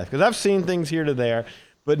in my life. Because I've seen things here to there,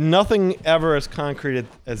 but nothing ever as concrete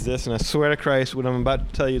as this. And I swear to Christ, what I'm about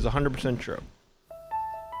to tell you is 100% true.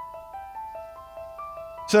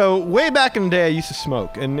 So way back in the day, I used to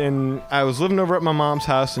smoke, and I was living over at my mom's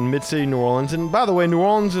house in Mid-City, New Orleans. And by the way, New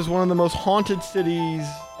Orleans is one of the most haunted cities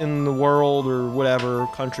in the world or whatever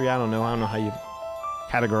country. I don't know how you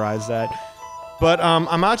categorize that. But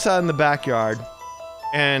I'm outside in the backyard,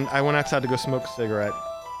 and I went outside to go smoke a cigarette.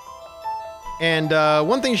 And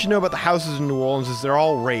one thing you should know about the houses in New Orleans is they're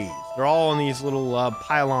all raised. They're all on these little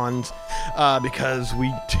pylons because we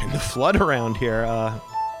tend to flood around here.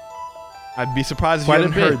 I'd be surprised if you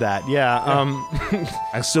hadn't heard that. Yeah.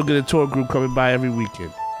 I still get a tour group coming by every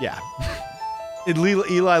weekend. Yeah.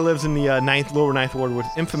 Eli lives in the lower ninth ward, which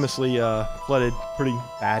infamously flooded pretty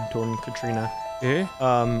bad during Katrina. Yeah.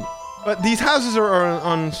 But these houses are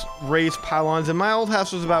on raised pylons, and my old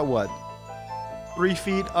house was about, 3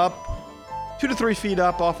 feet up? 2 to 3 feet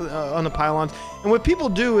up off on the pylons. And what people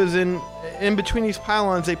do is in between these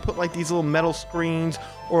pylons, they put like these little metal screens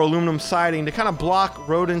or aluminum siding to kind of block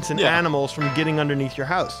rodents and animals from getting underneath your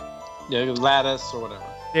house. Yeah, lattice or whatever.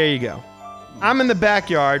 There you go. I'm in the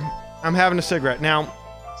backyard. I'm having a cigarette. Now,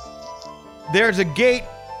 there's a gate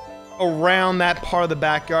around that part of the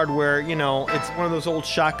backyard where, it's one of those old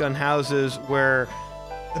shotgun houses where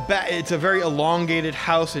it's a very elongated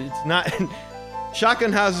house. It's not...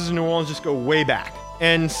 Shotgun houses in New Orleans just go way back.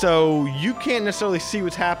 And so you can't necessarily see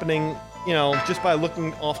what's happening, just by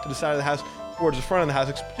looking off to the side of the house towards the front of the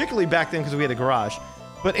house, particularly back then because we had a garage.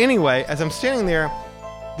 But anyway, as I'm standing there,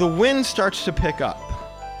 the wind starts to pick up.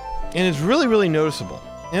 And it's really, really noticeable.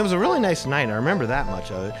 And it was a really nice night. I remember that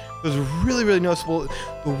much of it. It was really, really noticeable.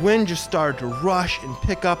 The wind just started to rush and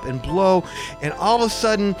pick up and blow. And all of a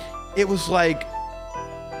sudden, it was like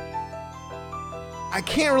I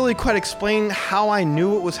can't really quite explain how I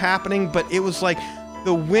knew it was happening, but it was like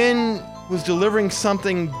the wind was delivering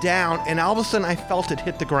something down, and all of a sudden I felt it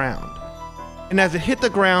hit the ground. And as it hit the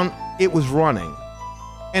ground, it was running.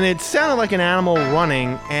 And it sounded like an animal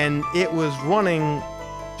running, and it was running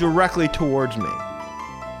directly towards me.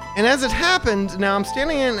 And as it happened, now I'm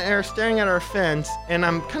standing in there staring at our fence, and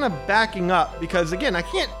I'm kind of backing up because, again, I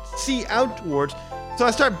can't see out towards. So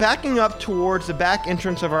I start backing up towards the back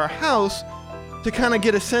entrance of our house to kind of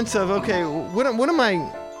get a sense of, okay, what am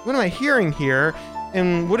I hearing here,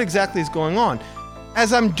 and what exactly is going on?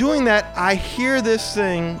 As I'm doing that, I hear this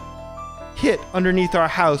thing hit underneath our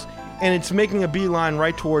house, and it's making a beeline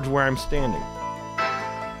right towards where I'm standing.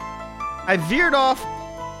 I veered off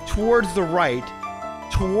towards the right,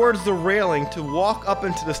 towards the railing to walk up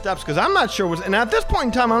into the steps because I'm not sure what's. And at this point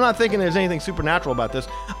in time, I'm not thinking there's anything supernatural about this.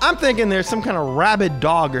 I'm thinking there's some kind of rabid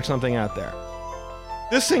dog or something out there.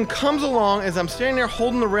 This thing comes along as I'm standing there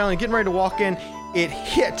holding the railing, getting ready to walk in. It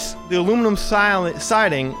hits the aluminum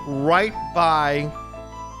siding right by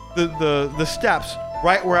the steps,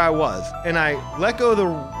 right where I was. And I let go of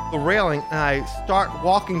the railing and I start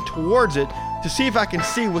walking towards it to see if I can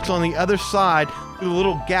see what's on the other side through the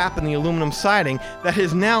little gap in the aluminum siding that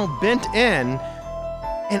has now bent in.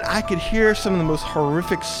 And I could hear some of the most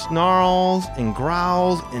horrific snarls and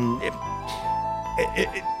growls, and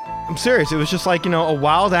I'm serious. It was just like, a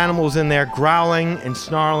wild animal was in there growling and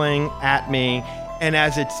snarling at me. And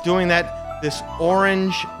as it's doing that, this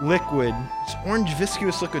orange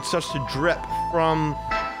viscous liquid starts to drip from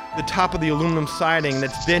the top of the aluminum siding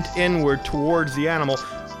that's bent inward towards the animal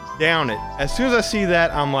down it. As soon as I see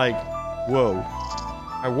that, I'm like, whoa.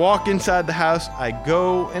 I walk inside the house, I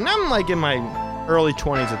go, and I'm like in my early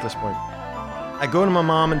 20s at this point. I go to my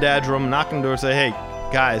mom and dad's room, knock on the door, and say, hey,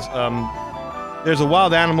 guys, there's a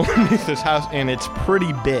wild animal underneath this house, and it's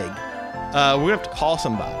pretty big. We're going to have to call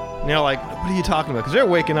somebody. And they're like, what are you talking about? Because they're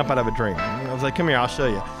waking up out of a dream. And I was like, come here, I'll show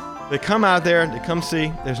you. They come out there, they come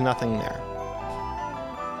see, there's nothing there.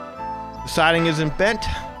 The siding isn't bent.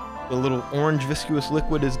 The little orange viscous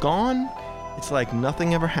liquid is gone. It's like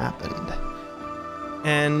nothing ever happened.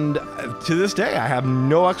 And to this day, I have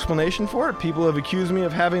no explanation for it. People have accused me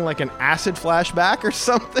of having like an acid flashback or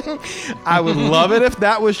something. I would love it if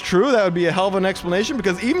that was true. That would be a hell of an explanation,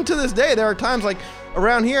 because even to this day, there are times like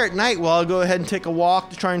around here at night, I'll go ahead and take a walk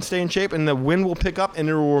to try and stay in shape, and the wind will pick up, and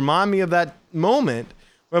it will remind me of that moment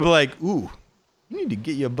where I'll be like, ooh, you need to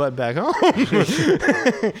get your butt back home.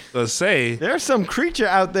 Let's say there's some creature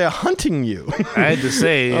out there hunting you. I had to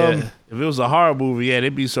say, if it was a horror movie,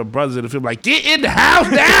 there'd be some brothers in the film like, get in the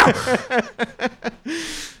house now.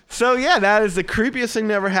 So yeah, that is the creepiest thing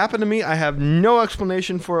that ever happened to me. I have no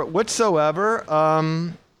explanation for it whatsoever.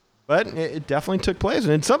 But it definitely took place,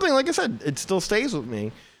 and it's something, like I said, it still stays with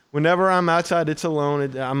me. Whenever I'm outside,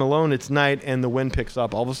 I'm alone, it's night, and the wind picks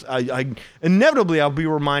up. Inevitably, I'll be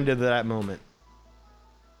reminded of that moment.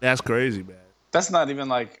 That's crazy, man. That's not even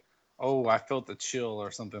like, oh, I felt the chill or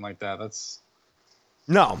something like that. That's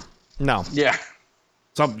no. Yeah.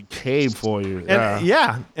 Something came for you.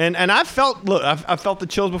 And I felt the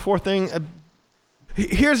chills before thing.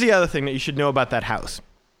 Here's the other thing that you should know about that house.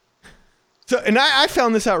 So, and I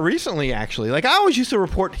found this out recently, actually. Like, I always used to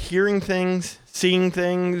report hearing things, seeing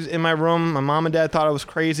things in my room. My mom and dad thought I was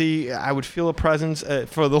crazy. I would feel a presence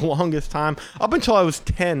for the longest time. Up until I was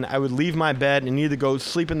 10, I would leave my bed and either go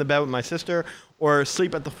sleep in the bed with my sister or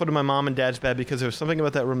sleep at the foot of my mom and dad's bed, because there was something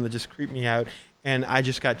about that room that just creeped me out, and I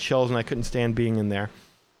just got chills and I couldn't stand being in there.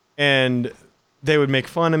 And they would make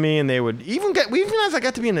fun of me, and they would even as I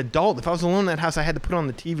got to be an adult, if I was alone in that house, I had to put on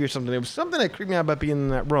the TV or something. There was something that creeped me out about being in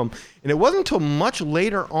that room. And it wasn't until much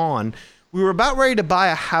later on, we were about ready to buy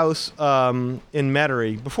a house in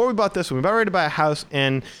Metairie. Before we bought this one, we were about ready to buy a house,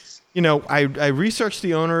 and I researched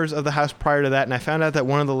the owners of the house prior to that, and I found out that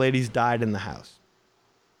one of the ladies died in the house.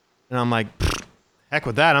 And I'm like, heck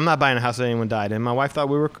with that. I'm not buying a house that anyone died in. My wife thought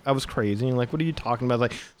I was crazy. And like, what are you talking about?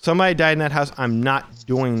 Like, somebody died in that house. I'm not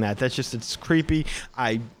doing that. It's creepy.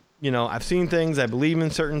 I've seen things. I believe in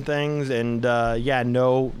certain things. And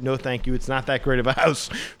no, thank you. It's not that great of a house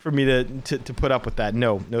for me to put up with that.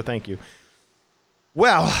 No, thank you.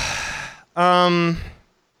 Well,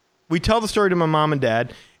 we tell the story to my mom and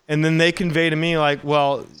dad, and then they convey to me like,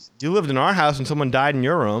 well, you lived in our house and someone died in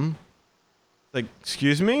your room. Like,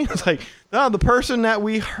 excuse me? It's like, no, the person that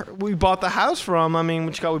we bought the house from,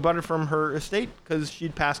 we bought it from her estate because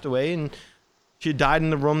she'd passed away and she died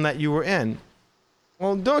in the room that you were in.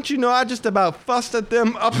 Well, don't you know I just about fussed at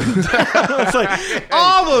them up and down? It's like,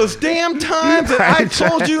 all those damn times that I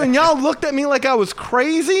told you and y'all looked at me like I was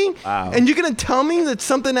crazy? Wow. And you're going to tell me that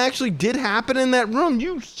something actually did happen in that room?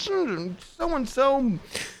 You so-and-so.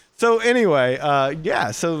 So anyway,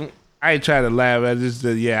 so... I ain't trying to laugh. I just,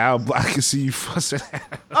 I can see you fussing at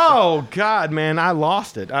him. Oh, God, man, I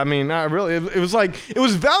lost it. I mean, I really... It was like... It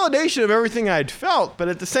was validation of everything I'd felt, but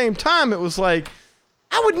at the same time, it was like...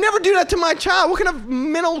 I would never do that to my child. What kind of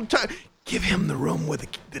mental... Give him the room where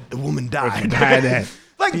the woman died.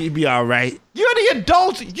 Like, He'd be all right. you're the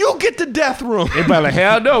adults. You get the death room. They probably like,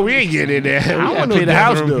 hell no, we ain't getting in there. We want gotta no pay the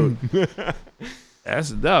death house room. note.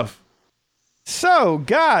 That's enough. So,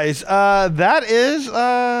 guys, that is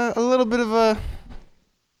a little bit of a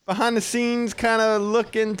behind-the-scenes kind of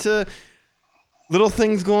look into little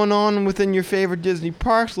things going on within your favorite Disney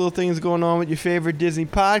parks, little things going on with your favorite Disney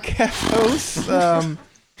podcast hosts.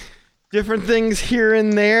 Different things here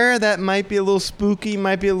and there that might be a little spooky,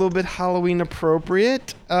 might be a little bit Halloween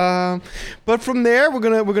appropriate. But from there, we're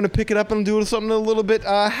gonna pick it up and do something a little bit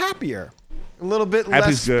happier, a little bit less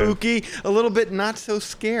Happy's good. spooky, a little bit not so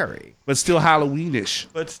scary. But still Halloweenish.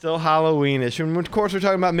 But still Halloweenish. And of course, we're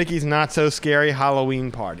talking about Mickey's Not So Scary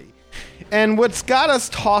Halloween Party. And what's got us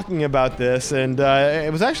talking about this, and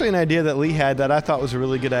it was actually an idea that Lee had that I thought was a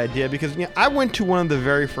really good idea, because I went to one of the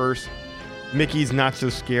very first Mickey's Not So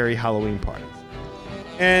Scary Halloween parties.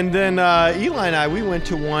 And then Eli and I, we went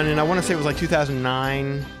to one, and I want to say it was like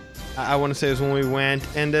 2009. I want to say it was when we went.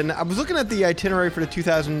 And then I was looking at the itinerary for the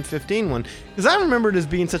 2015 one, because I remember it as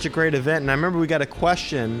being such a great event, and I remember we got a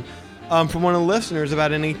question from one of the listeners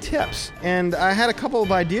about any tips. And I had a couple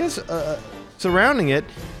of ideas surrounding it,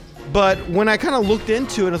 but when I kind of looked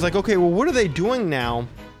into it, I was like, okay, well, what are they doing now?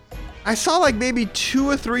 I saw like maybe 2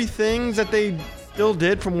 or 3 things that they still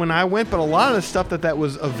did from when I went, but a lot of the stuff that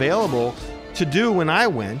was available to do when I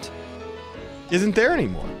went isn't there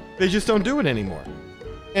anymore. They just don't do it anymore.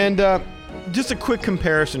 And just a quick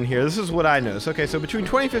comparison here. This is what I noticed. Okay, so between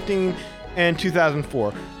 2015 and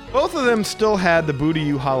 2004, both of them still had the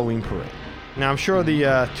Boo-to-You Halloween Parade. Now, I'm sure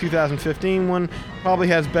the 2015 one probably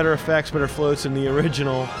has better effects, better floats than the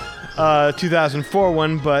original 2004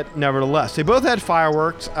 one, but nevertheless. They both had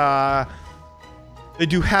fireworks. They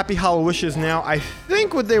do Happy Hallowishes now. I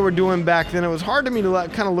think what they were doing back then, it was hard to me to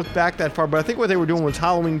kind of look back that far, but I think what they were doing was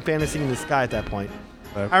Halloween Fantasy in the Sky at that point.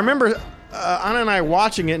 I remember Anna and I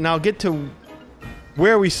watching it, and I'll get to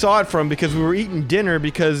where we saw it from because we were eating dinner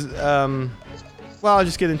because, well, I'll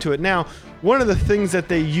just get into it now. One of the things that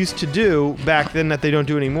they used to do back then that they don't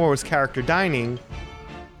do anymore was character dining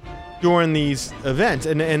during these events.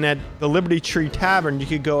 And at the Liberty Tree Tavern, you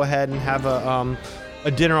could go ahead and have a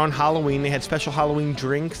dinner on Halloween. They had special Halloween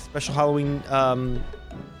drinks, special Halloween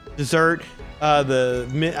dessert. I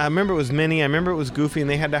remember it was Minnie, I remember it was Goofy, and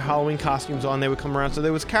they had their Halloween costumes on. They would come around. So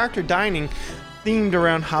there was character dining themed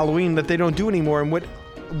around Halloween that they don't do anymore. And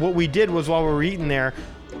what we did was while we were eating there,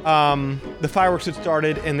 the fireworks had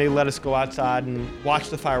started, and they let us go outside and watch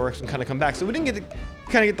the fireworks and kind of come back. So we didn't get to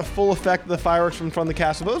kind of get the full effect of the fireworks from the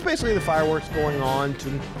castle, but it was basically the fireworks going on to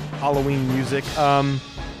Halloween music.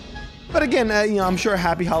 But again, I'm sure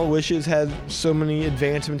Happy Hallowishes has so many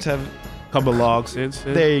advancements. Have Couple logs.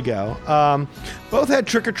 there you go. Both had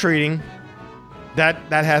trick or treating. That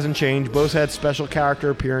hasn't changed. Both had special character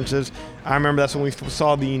appearances. I remember that's when we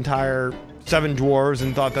saw the entire 7 Dwarves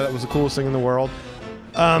and thought that was the coolest thing in the world.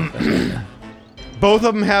 Both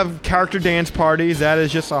of them have character dance parties. That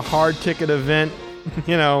is just a hard ticket event,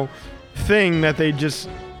 thing that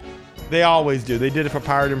they always do. They did it for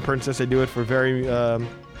Pirate and Princess. They do it for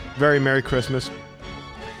Very Merry Christmas.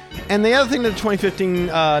 And the other thing that the 2015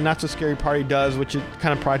 Not So Scary Party does, which it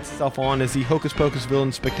kind of prides itself on, is the Hocus Pocus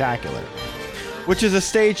Villain Spectacular, which is a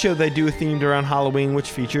stage show they do themed around Halloween,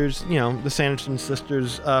 which features, the Sanderson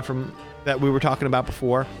sisters from that we were talking about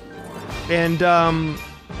before. And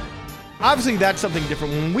obviously that's something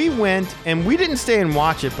different. When we went, and we didn't stay and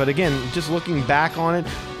watch it, but again, just looking back on it,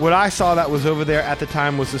 what I saw that was over there at the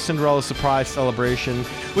time was the Cinderella Surprise Celebration,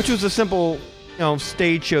 which was a simple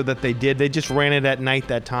stage show that they did. They just ran it at night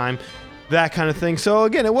that time, that kind of thing. So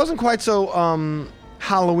again, it wasn't quite so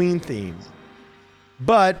Halloween themed,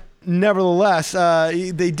 but nevertheless,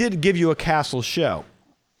 they did give you a castle show.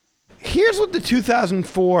 Here's what the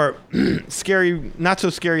 2004 scary, not so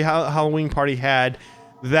scary Halloween party had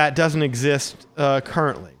that doesn't exist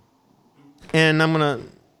currently. And I'm gonna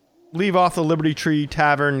leave off the Liberty Tree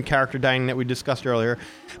Tavern character dining that we discussed earlier,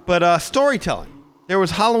 but storytelling. There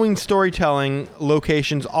was Halloween storytelling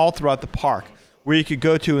locations all throughout the park. where you could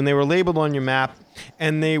go to, and they were labeled on your map,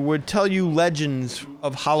 and they would tell you legends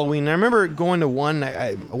of Halloween. And I remember going to one,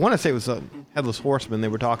 I want to say it was a Headless Horseman they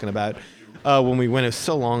were talking about when we went. It was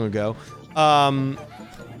so long ago.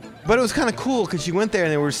 But it was kind of cool because you went there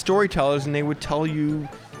and there were storytellers and they would tell you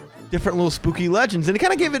different little spooky legends. And it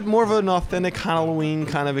kind of gave it more of an authentic Halloween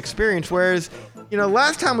kind of experience. Whereas,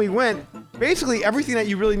 last time we went, basically everything that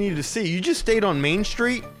you really needed to see, you just stayed on Main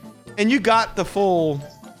Street and you got the full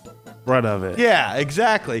Run of it. Yeah,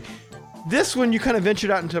 exactly. This one, you kind of ventured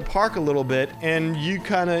out into the park a little bit, and you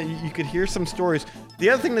could hear some stories. The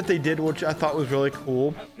other thing that they did, which I thought was really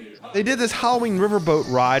cool, they did this Halloween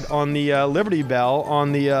riverboat ride on the Liberty Bell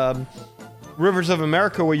on the Rivers of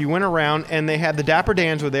America, where you went around, and they had the Dapper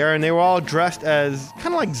Dans were there, and they were all dressed as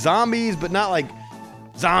kind of like zombies, but not like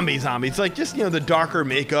zombies. It's like just, the darker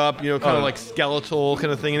makeup, kind of like skeletal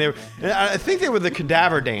kind of thing. And I think they were the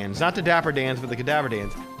Cadaver Dans, not the Dapper Dans, but the Cadaver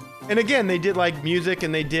Dans. And again, they did like music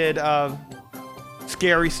and they did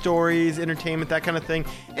scary stories, entertainment, that kind of thing.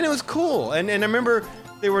 And it was cool. And I remember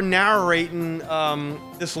they were narrating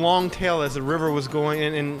this long tale as the river was going,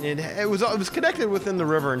 and it was connected within the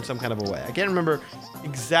river in some kind of a way. I can't remember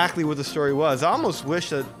exactly what the story was. I almost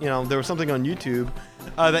wish that there was something on YouTube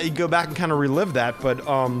that you go back and kind of relive that. But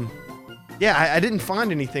yeah, I didn't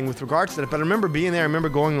find anything with regards to that. But I remember being there. I remember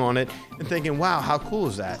going on it and thinking, wow, how cool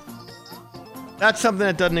is that? That's something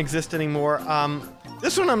that doesn't exist anymore.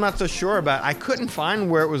 This one I'm not so sure about. I couldn't find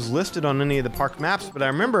where it was listed on any of the park maps, but I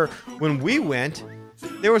remember when we went,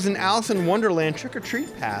 there was an Alice in Wonderland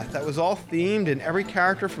trick-or-treat path that was all themed, and every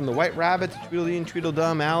character from the White Rabbit to Tweedledee and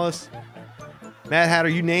Tweedledum, Alice, Mad Hatter,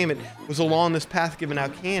 you name it, was along this path giving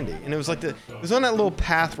out candy. And it was like it was on that little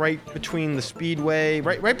path right between the Speedway,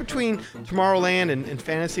 right between Tomorrowland and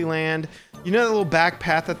Fantasyland. You know that little back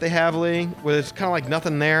path that they have, Lee, where there's kind of like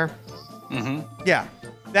nothing there? Mm-hmm. Yeah,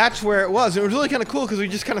 that's where it was. And it was really kind of cool because we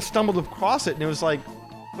just kind of stumbled across it, and it was like,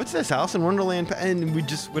 what's this, Alice in Wonderland? And we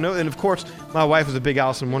just went out, and of course, my wife was a big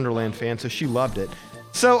Alice in Wonderland fan, so she loved it.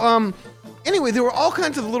 So, anyway, there were all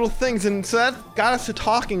kinds of little things, and so that got us to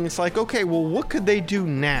talking. It's like, okay, well, what could they do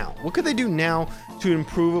now? What could they do now to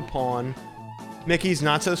improve upon Mickey's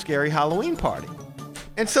Not So Scary Halloween Party?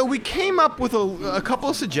 And so we came up with a couple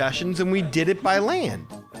of suggestions, and we did it by land.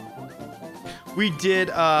 We did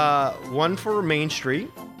one for Main Street.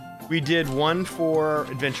 We did one for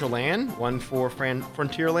Adventureland, one for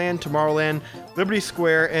Frontierland, Tomorrowland, Liberty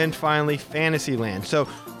Square, and finally Fantasyland. So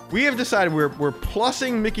we have decided we're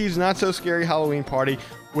plussing Mickey's Not So Scary Halloween Party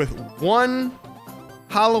with one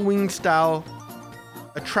Halloween-style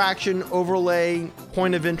attraction, overlay,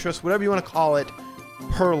 point of interest, whatever you want to call it,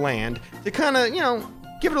 per land to kind of,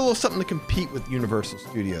 give it a little something to compete with Universal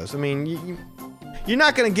Studios. I mean, you're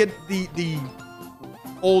not going to get the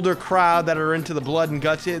older crowd that are into the blood and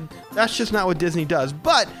guts. That's just not what Disney does.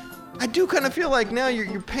 But I do kind of feel like now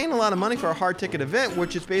you're paying a lot of money for a hard ticket event,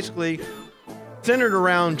 which is basically centered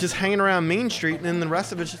around just hanging around Main Street, and then the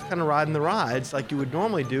rest of it's just kind of riding the rides like you would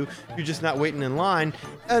normally do. You're just not waiting in line.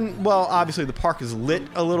 And, well, obviously the park is lit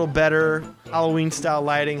a little better, Halloween-style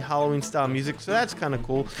lighting, Halloween-style music, so that's kind of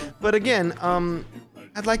cool. But again,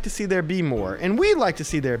 I'd like to see there be more, and we'd like to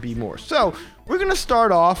see there be more. So we're going to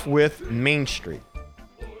start off with Main Street.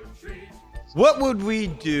 What would we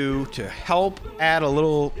do to help add a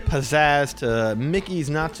little pizzazz to Mickey's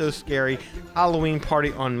Not So Scary Halloween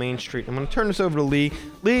Party on Main Street? I'm going to turn this over to Lee.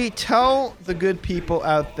 Lee, tell the good people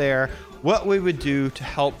out there what we would do to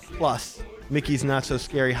help plus Mickey's Not So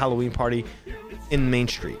Scary Halloween Party in Main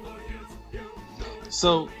Street.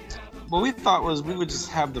 So what we thought was we would just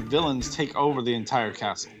have the villains take over the entire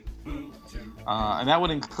castle. And that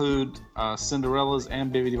would include Cinderella's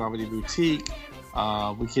and Bibbidi Bobbidi Boutique.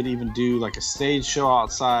 We could even do like a stage show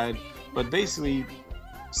outside, but basically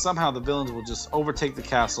somehow the villains will just overtake the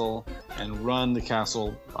castle and run the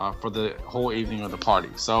castle for the whole evening of the party.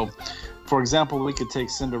 So for example, we could take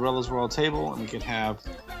Cinderella's Royal Table and we could have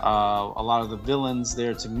a lot of the villains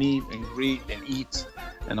there to meet and greet and eat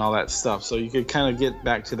and all that stuff. So you could kind of get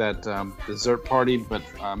back to that dessert party, but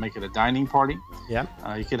make it a dining party. Yeah.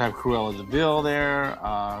 You could have Cruella de Vil there,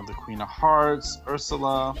 the Queen of Hearts,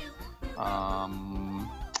 Ursula,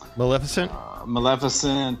 Maleficent,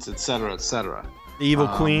 etc., etc. The Evil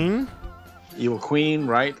Queen. Evil Queen,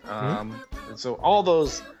 right? And so all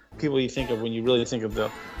those people you think of when you really think of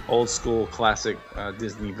the old school classic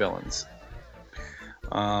Disney villains.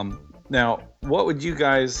 Now, what would you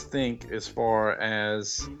guys think as far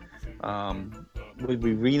as would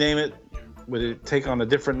we rename it? Would it take on a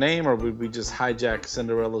different name, or would we just hijack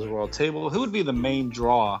Cinderella's Royal Table? Who would be the main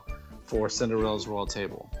draw for Cinderella's Royal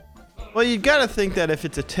Table? Well, you've got to think that if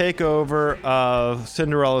it's a takeover of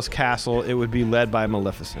Cinderella's castle, it would be led by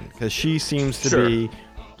Maleficent, because she seems to be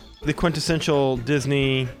the quintessential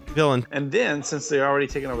Disney villain. And then, since they're already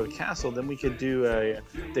taken over the castle, then we could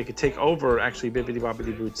they could take over actually Bibbidi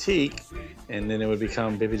Bobbidi Boutique, and then it would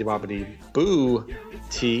become Bibbidi Bobbidi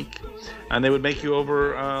Boo-Teak, and they would make you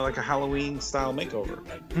over like a Halloween style makeover.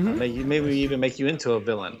 Maybe even make you into a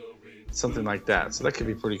villain, something like that. So that could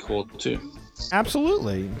be pretty cool too.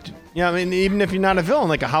 Absolutely. Yeah, I mean, even if you're not a villain,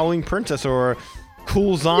 like a Halloween princess or a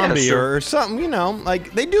cool zombie or something, you know,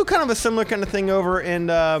 like they do kind of a similar kind of thing over in.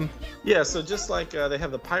 Yeah, so just like they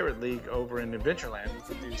have the Pirate League over in Adventureland, you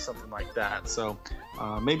could do something like that. So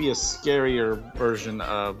maybe a scarier version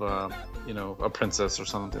of, a princess or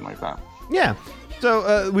something like that. Yeah.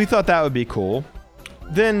 So we thought that would be cool.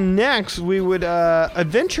 Then next we would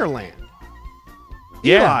Adventureland.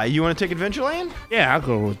 Yeah. Eli, you want to take Adventureland? Yeah, I'll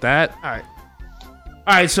go with that. All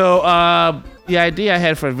right. So the idea I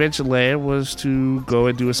had for Adventureland was to go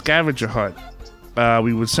and do a scavenger hunt.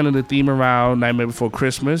 We would center the theme around Nightmare Before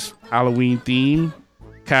Christmas, Halloween theme,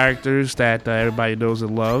 characters that everybody knows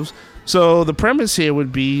and loves. So the premise here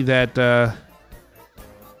would be that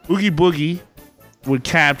Oogie Boogie would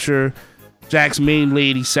capture Jack's main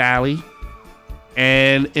lady, Sally,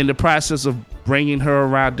 and in the process of bringing her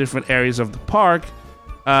around different areas of the park,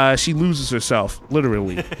 she loses herself,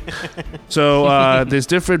 literally. So there's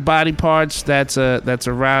different body parts that's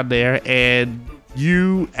around there, and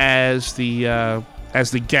you as the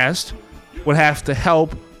guest would have to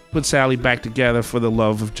help put Sally back together for the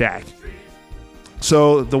love of Jack.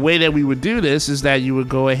 So the way that we would do this is that you would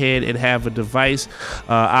go ahead and have a device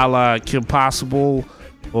a la Kim Possible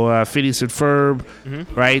or Phineas and Ferb,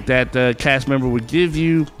 right, that the cast member would give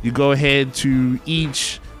you. You go ahead to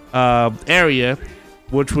each area,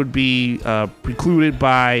 which would be precluded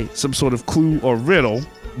by some sort of clue or riddle.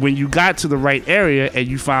 When you got to the right area and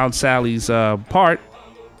you found Sally's part,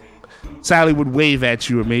 Sally would wave at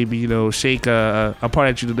you or maybe, shake a part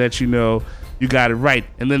at you to let you know you got it right.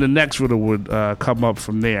 And then the next riddle would come up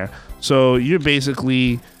from there. So you're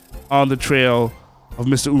basically on the trail of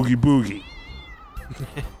Mr. Oogie Boogie.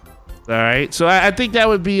 All right. So I think that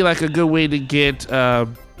would be like a good way to get the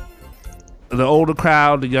older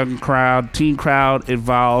crowd, the younger crowd, teen crowd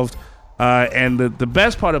involved. And the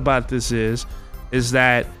best part about this is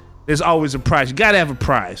that there's always a prize. You got to have a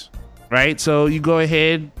prize, right? So you go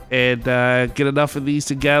ahead and get enough of these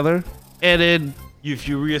together, and then if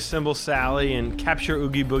you reassemble Sally and capture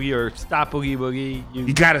Oogie Boogie or stop Oogie Boogie,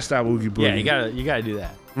 you got to stop Oogie Boogie. Yeah, you got to do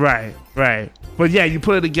that. Right. But yeah, you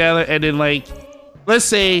put it together, and then let's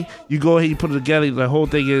say you go ahead, you put it together. The whole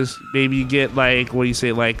thing is maybe you get maybe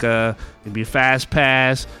a fast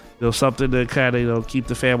pass, something to kind of keep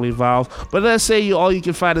the family involved. But let's say all you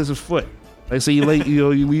can find is a foot. Like say you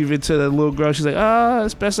leave it to the little girl. She's like,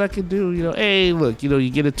 it's best I can do. Hey, look, you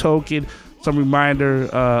get a token, some reminder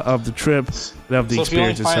of the trip, of the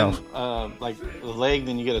experience itself. If you only find a leg,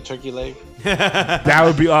 then you get a turkey leg. That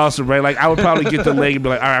would be awesome, right? Like I would probably get the leg and be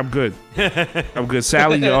like, all right, I'm good. I'm good.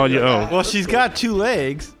 Sally, you're on your own. Well, she's got 2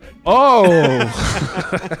 legs. Oh.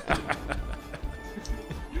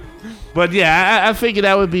 But yeah, I figured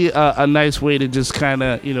that would be a nice way to just kind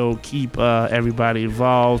of, keep everybody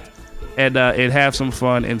involved and have some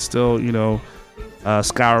fun and still,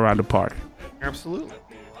 scour around the park. Absolutely.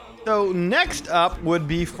 So next up would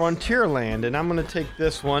be Frontierland, and I'm going to take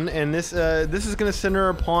this one, and this is going to center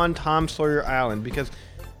upon Tom Sawyer Island, because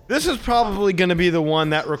this is probably going to be the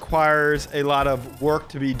one that requires a lot of work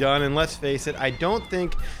to be done, and let's face it, I don't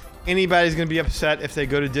think anybody's going to be upset if they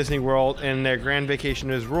go to Disney World and their grand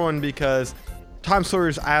vacation is ruined because Tom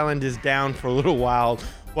Sawyer's Island is down for a little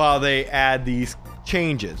while they add these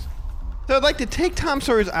changes. So I'd like to take Tom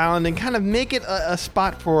Sawyer's Island and kind of make it a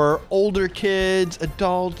spot for older kids,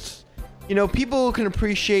 adults, people who can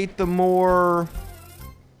appreciate the more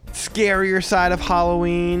scarier side of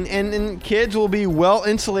Halloween, and kids will be well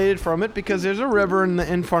insulated from it because there's a river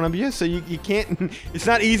in front of you, so you can't, it's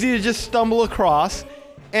not easy to just stumble across,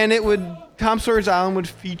 and Tom Sawyer's Island would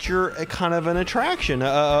feature a kind of an attraction,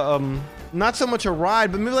 not so much a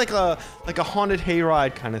ride, but maybe like a haunted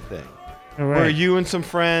hayride kind of thing. Right. Where you and some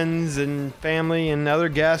friends and family and other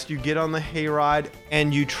guests, you get on the hayride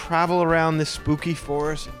and you travel around this spooky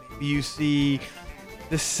forest. Maybe you see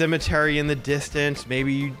the cemetery in the distance.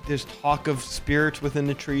 Maybe there's talk of spirits within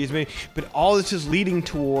the trees. But all this is leading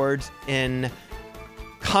towards in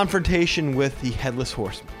confrontation with the Headless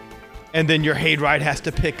Horseman. And then your hayride has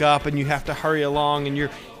to pick up and you have to hurry along and you're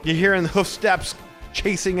hearing the hoof steps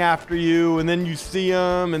chasing after you, and then you see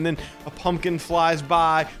them, and then a pumpkin flies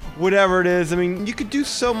by, whatever it is. I mean, you could do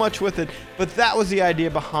so much with it, but that was the idea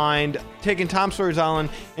behind taking Tom Sawyer's Island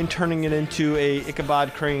and turning it into a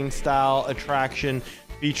Ichabod Crane style attraction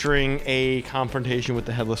featuring a confrontation with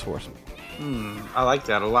the Headless Horseman. I like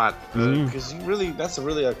that a lot because that's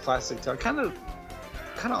really a classic tale. Kind of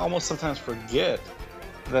almost sometimes forget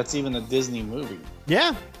that's even a Disney movie.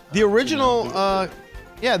 Yeah, the original, the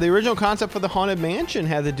original concept for the Haunted Mansion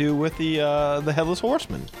had to do with the Headless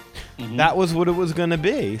Horseman. That was what it was going to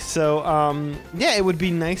be. So, it would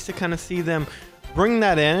be nice to kind of see them bring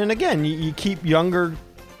that in. And again, you keep younger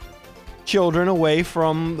children away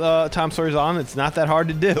from Tom Sawyer's Island. It's not that hard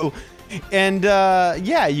to do. And,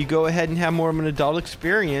 you go ahead and have more of an adult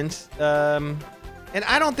experience. And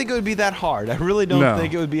I don't think it would be that hard. I really don't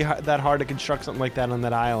think it would be that hard to construct something like that on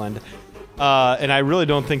that island. And I really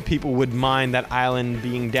don't think people would mind that island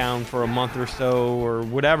being down for a month or so or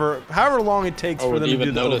whatever, however long it takes for them to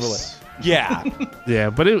do the overlay. Yeah. Yeah,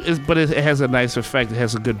 but it has a nice effect. It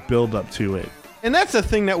has a good build up to it. And that's the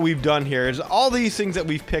thing that we've done here is all these things that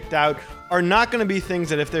we've picked out are not going to be things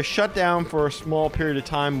that if they're shut down for a small period of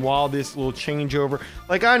time while this little changeover,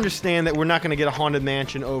 like I understand that we're not going to get a Haunted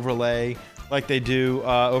Mansion overlay like they do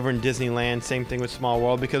over in Disneyland. Same thing with Small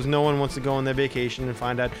World, because no one wants to go on their vacation and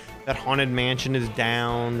find out that Haunted Mansion is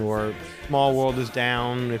down or Small World is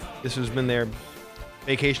down if this has been their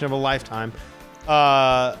vacation of a lifetime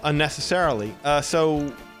unnecessarily.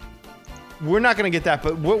 So we're not going to get that.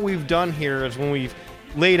 But what we've done here is when we've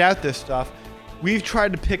laid out this stuff, we've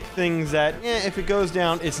tried to pick things that, if it goes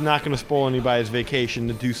down, it's not going to spoil anybody's vacation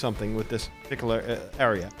to do something with this particular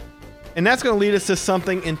area. And that's going to lead us to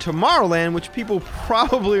something in Tomorrowland, which people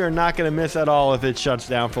probably are not going to miss at all if it shuts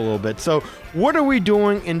down for a little bit. So what are we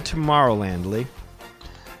doing in Tomorrowland, Lee?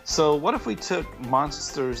 So what if we took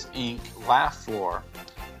Monsters, Inc. Laugh Floor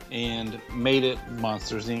and made it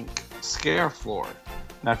Monsters, Inc. Scare Floor?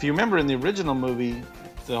 Now, if you remember in the original movie,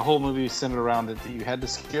 the whole movie centered around it that you had to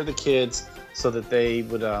scare the kids so that they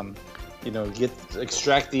would,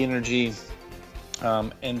 extract the energy.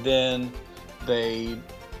 And then they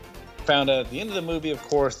found out at the end of the movie, of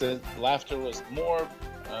course, that laughter was more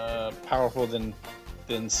powerful than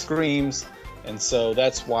screams, and so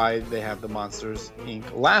that's why they have the Monsters, Inc.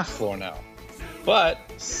 Laugh Floor now. But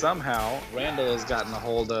somehow Randall has gotten a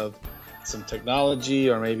hold of some technology,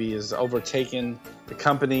 or maybe has overtaken the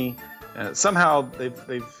company. Somehow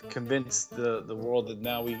they've convinced the world that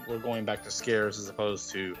now we're going back to scares as opposed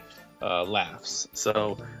to laughs.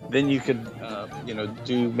 So then you could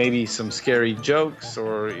do maybe some scary jokes,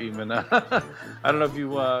 or even I don't know if you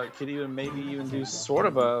could even do sort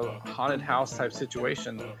of a haunted house type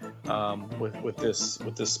situation with this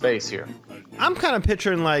space here. I'm kind of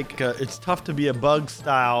picturing like It's Tough to Be a Bug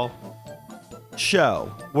style show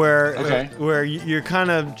where you're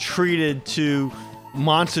kind of treated to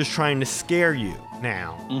monsters trying to scare you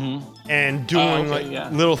now, and doing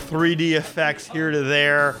little 3D effects here to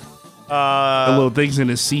there. The little things in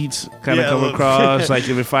the seats kind of come across. Like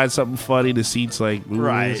if it finds something funny, the seats like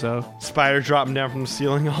moving and stuff. Spiders dropping down from the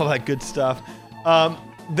ceiling, all that good stuff.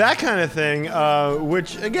 That kind of thing,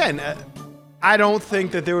 which again, I don't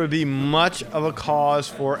think that there would be much of a cause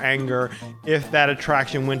for anger if that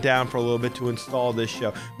attraction went down for a little bit to install this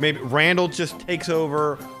show. Maybe Randall just takes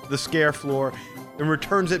over the scare floor and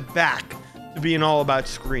returns it back to being all about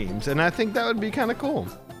screams. And I think that would be kind of cool.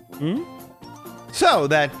 So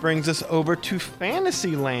that brings us over to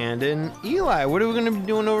Fantasyland. And Eli, what are we going to be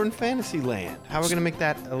doing over in Fantasyland? How are we going to make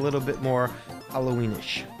that a little bit more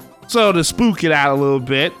Halloweenish? So to spook it out a little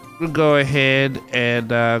bit, we'll go ahead and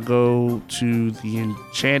go to the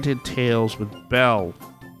Enchanted Tales with Belle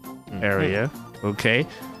area, okay?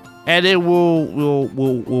 And then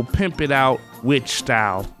we'll pimp it out witch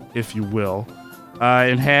style, if you will,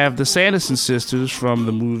 and have the Sanderson sisters from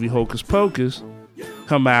the movie Hocus Pocus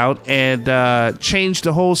come out and change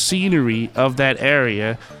the whole scenery of that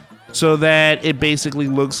area so that it basically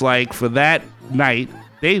looks like for that night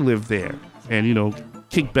they live there and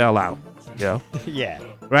kick Belle out. Yeah.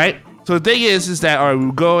 Right? So the thing is that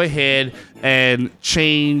we'll go ahead and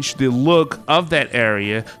change the look of that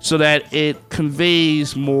area so that it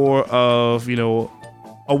conveys more of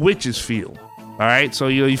a witch's feel. All right, so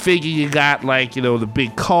you figure you got the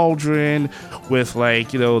big cauldron with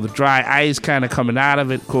the dry ice kind of coming out of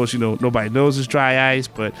it. Of course, nobody knows it's dry ice,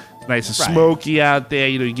 but it's nice and smoky out there.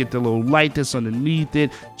 You get the little light that's underneath it,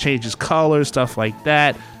 changes color, stuff like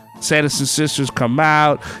that. Sanderson sisters come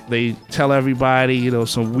out. They tell everybody,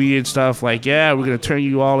 some weird stuff like, yeah, we're gonna turn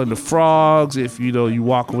you all into frogs if you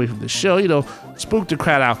walk away from the show. Spook the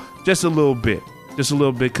crowd out just a little bit. just a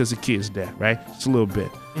little bit because the kid's dead, right? Just a little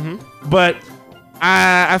bit. But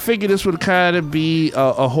I figured this would kind of be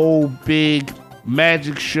a whole big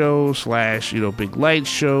magic show / big light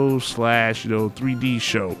show / 3D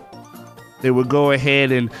show. They would go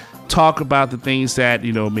ahead and talk about the things that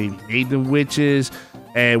maybe made them witches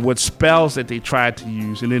and what spells that they tried to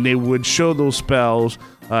use, and then they would show those spells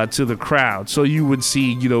to the crowd. So you would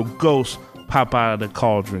see ghosts pop out of the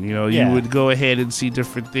cauldron. You would go ahead and see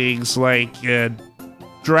different things like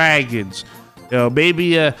dragons.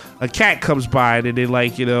 Maybe a cat comes by and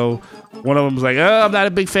then one of them's like, oh, I'm not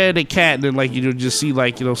a big fan of the cat, and then just see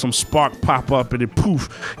some spark pop up, and then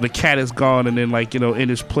poof, the cat is gone, and then in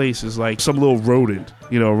its place is some little rodent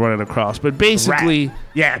running across. But basically,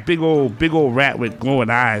 big old rat with glowing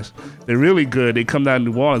eyes. They're really good. They come down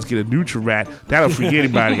to New Orleans, get a neutral rat, that'll freak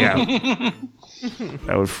anybody out.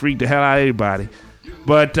 That would freak the hell out of anybody.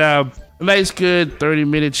 But a nice good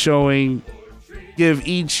 30-minute showing. Give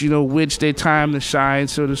each, witch their time to shine,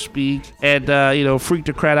 so to speak, and, freak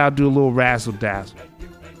the crowd out, do a little razzle dazzle.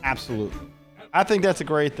 Absolutely. I think that's a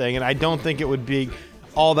great thing, and I don't think it would be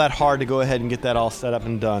all that hard to go ahead and get that all set up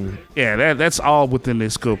and done. Yeah, that's all within their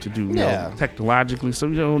scope to do, technologically. So,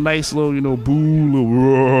 nice little, boo, little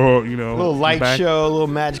roar, little light show, a little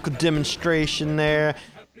magical demonstration there.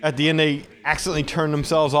 At the end, they accidentally turn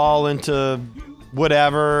themselves all into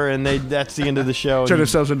whatever, and that's the end of the show. Turn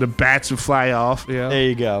themselves into bats and fly off. Yeah. There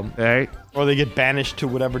you go. All right. Or they get banished to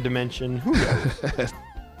whatever dimension. Who knows?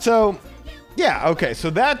 So, okay. So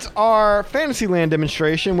that's our Fantasyland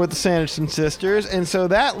demonstration with the Sanderson sisters. And so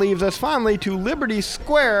that leaves us finally to Liberty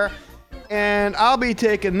Square. And I'll be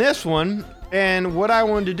taking this one. And what I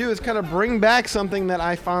wanted to do is kind of bring back something that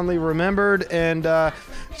I fondly remembered and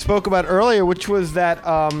spoke about earlier, which was that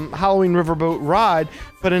Halloween Riverboat ride,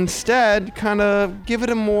 but instead kind of give it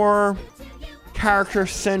a more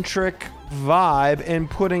character-centric vibe and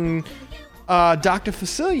putting Dr.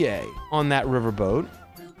 Facilier on that riverboat,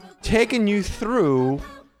 taking you through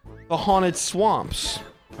the haunted swamps.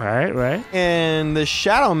 Right. And the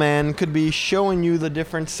Shadow Man could be showing you the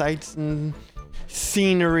different sights and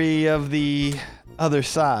scenery of the other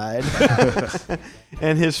side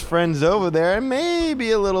and his friends over there, and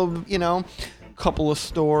maybe a little, couple of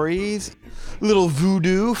stories, little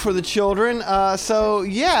voodoo for the children.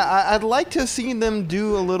 I'd like to see them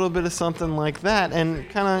do a little bit of something like that and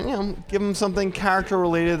kind of, give them something character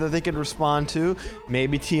related that they could respond to.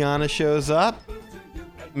 Maybe Tiana shows up.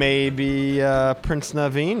 Maybe Prince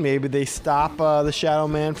Naveen. Maybe they stop the Shadow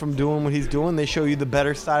Man from doing what he's doing. They show you the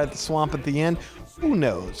better side of the swamp at the end. Who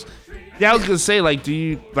knows? Yeah, I was gonna say, do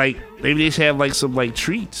you maybe they should have some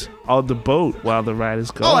treats on the boat while the ride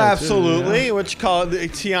is going? Oh, absolutely. Too, What you call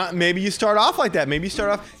it? Tiana. Maybe you start off like that. Maybe you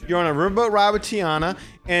start off. You're on a riverboat ride with Tiana,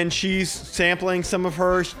 and she's sampling some of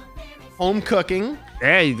her home cooking.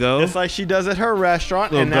 There you go. Just like she does at her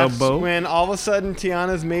restaurant. Little and that's gumbo. when all of a sudden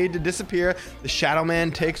Tiana's made to disappear. The Shadow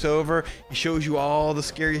Man takes over. He shows you all the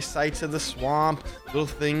scary sights of the swamp, little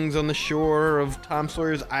things on the shore of Tom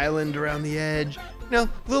Sawyer's Island around the edge. A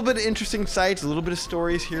little bit of interesting sights, a little bit of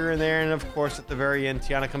stories here and there. And of course, at the very end,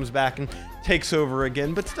 Tiana comes back and takes over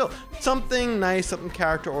again. But still, something nice, something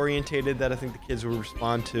character orientated that I think the kids will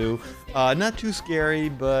respond to. Not too scary,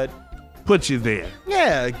 but put you there.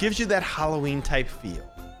 Yeah, it gives you that Halloween type feel.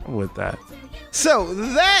 I'm with that. So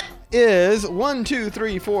that is 1, 2,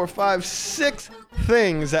 3, 4, 5, 6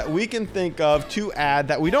 things that we can think of to add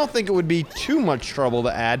that we don't think it would be too much trouble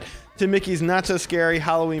to add to Mickey's Not So Scary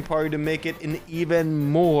Halloween Party to make it an even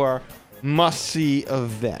more must-see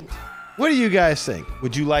event. What do you guys think?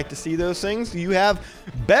 Would you like to see those things? Do you have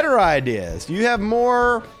better ideas? Do you have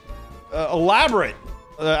more elaborate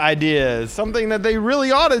ideas? Something that they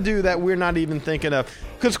really ought to do that we're not even thinking of?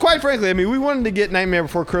 Because quite frankly, we wanted to get Nightmare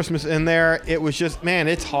Before Christmas in there. It was just, man,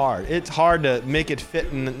 it's hard. It's hard to make it fit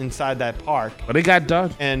inside that park. But it got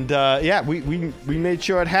done. And we made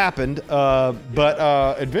sure it happened.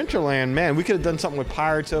 But Adventureland, man, we could have done something with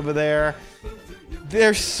pirates over there.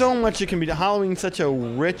 There's so much that can be done. Halloween's such a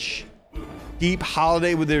rich, deep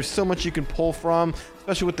holiday where there's so much you can pull from,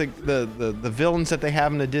 especially with the villains that they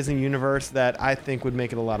have in the Disney universe, that I think would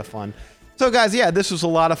make it a lot of fun. So guys, this was a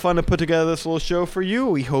lot of fun to put together this little show for you.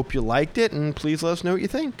 We hope you liked it, and please let us know what you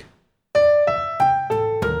think.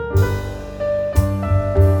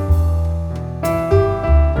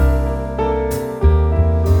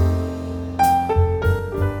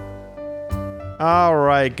 All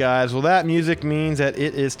right, guys. Well, that music means that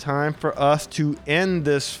it is time for us to end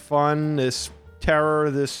this fun, this terror,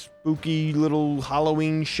 this spooky little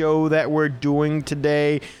Halloween show that we're doing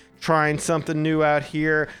today. Trying something new out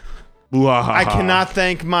here. I cannot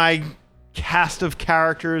thank my cast of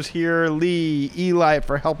characters here. Lee, Eli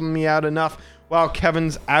for helping me out enough while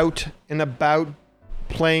Kevin's out and about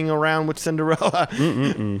playing around with Cinderella.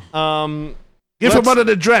 Give him under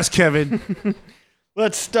the dress, Kevin.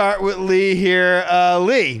 Let's start with Lee here.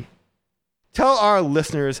 Lee, tell our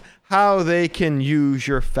listeners how they can use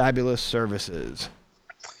your fabulous services.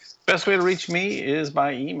 Best way to reach me is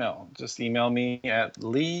by email. Just email me at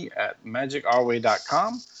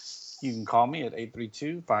lee@magicourway.com. You can call me at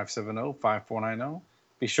 832-570-5490.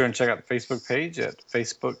 Be sure and check out the Facebook page at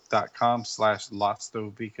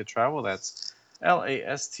facebook.com/Lastovica Travel. That's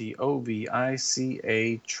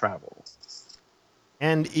LASTOVICA Travel.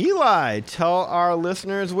 And Eli, tell our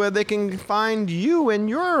listeners where they can find you and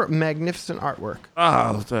your magnificent artwork.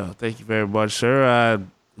 Oh, thank you very much, sir.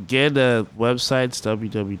 Again, the website's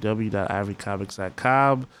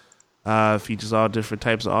www.ivorycomics.com. Features all different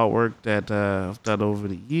types of artwork that I've done over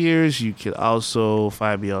the years. You can also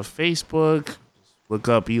find me on Facebook. Look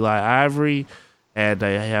up Eli Ivory, and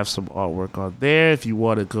I have some artwork on there. If you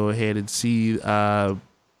want to go ahead and see book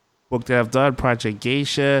that I've done, Project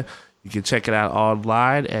Geisha, you can check it out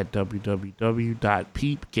online at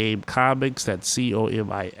www.peepgamecomics, that's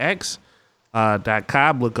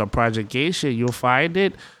COMIX.com. Look up Project Geisha, you'll find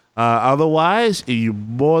it. Otherwise, you're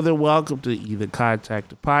more than welcome to either contact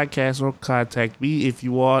the podcast or contact me if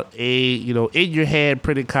you want a, in your hand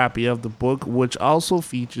printed copy of the book, which also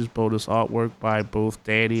features bonus artwork by both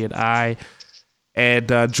Danny and I, and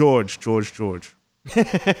George. There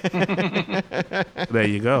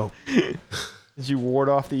you go. Did you ward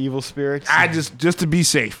off the evil spirits? I just to be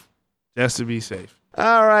safe. Just to be safe.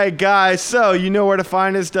 All right, guys. So you know where to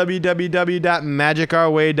find us,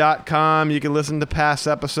 www.magicourway.com. You can listen to past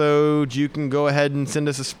episodes. You can go ahead and send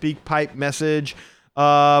us a SpeakPipe message.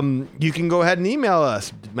 You can go ahead and email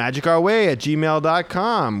us,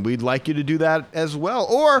 magicourway@gmail.com. We'd like you to do that as well.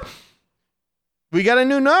 Or we got a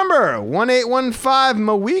new number,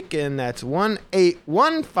 1-815-MOWEEKEND. That's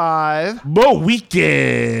 1-815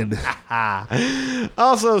 MOWEEKEND.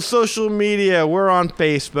 Also, social media. We're on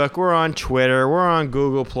Facebook. We're on Twitter. We're on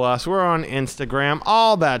Google+. We're on Instagram.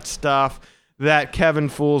 All that stuff that Kevin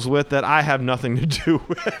fools with that I have nothing to do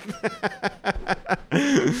with.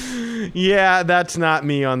 Yeah, that's not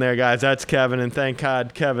me on there, guys. That's Kevin, and thank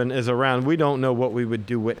God Kevin is around. We don't know what we would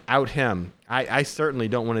do without him. I certainly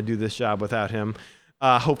don't want to do this job without him.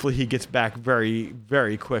 Hopefully he gets back very,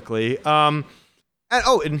 very quickly. And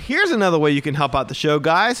here's another way you can help out the show,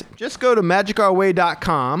 guys. Just go to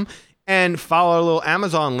magicourway.com and follow our little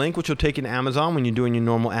Amazon link, which will take you to Amazon when you're doing your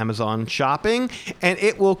normal Amazon shopping. And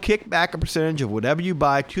it will kick back a percentage of whatever you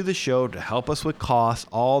buy to the show to help us with costs,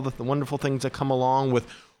 all the wonderful things that come along with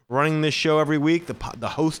running this show every week, the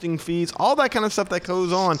hosting fees, all that kind of stuff that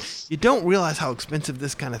goes on. You don't realize how expensive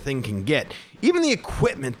this kind of thing can get. Even the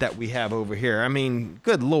equipment that we have over here. I mean,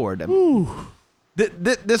 good Lord. I mean,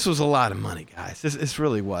 this was a lot of money, guys. This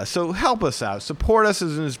really was. So help us out. Support us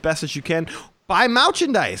as best as you can. Buy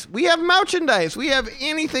merchandise. We have merchandise. We have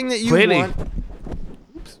anything that you want.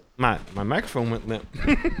 Oops. My microphone went limp.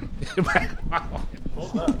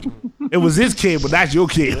 Hold up. It was his cable, not your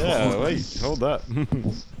cable. Yeah, wait. Hold up.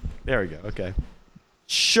 There we go. Okay.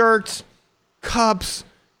 Shirts, cups,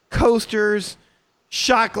 coasters,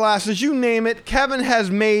 shot glasses, you name it. Kevin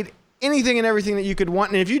has made anything and everything that you could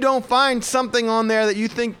want. And if you don't find something on there that you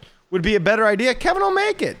think would be a better idea, Kevin will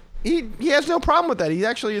make it. He has no problem with that. He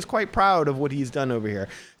actually is quite proud of what he's done over here.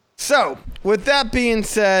 So, with that being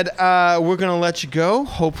said, we're going to let you go.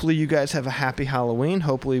 Hopefully you guys have a happy Halloween.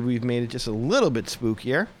 Hopefully we've made it just a little bit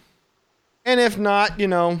spookier. And if not,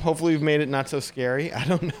 hopefully we've made it not so scary. I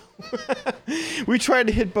don't know. We tried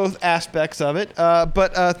to hit both aspects of it.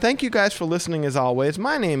 But thank you guys for listening as always.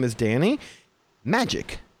 My name is Danny.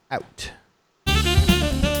 Magic out.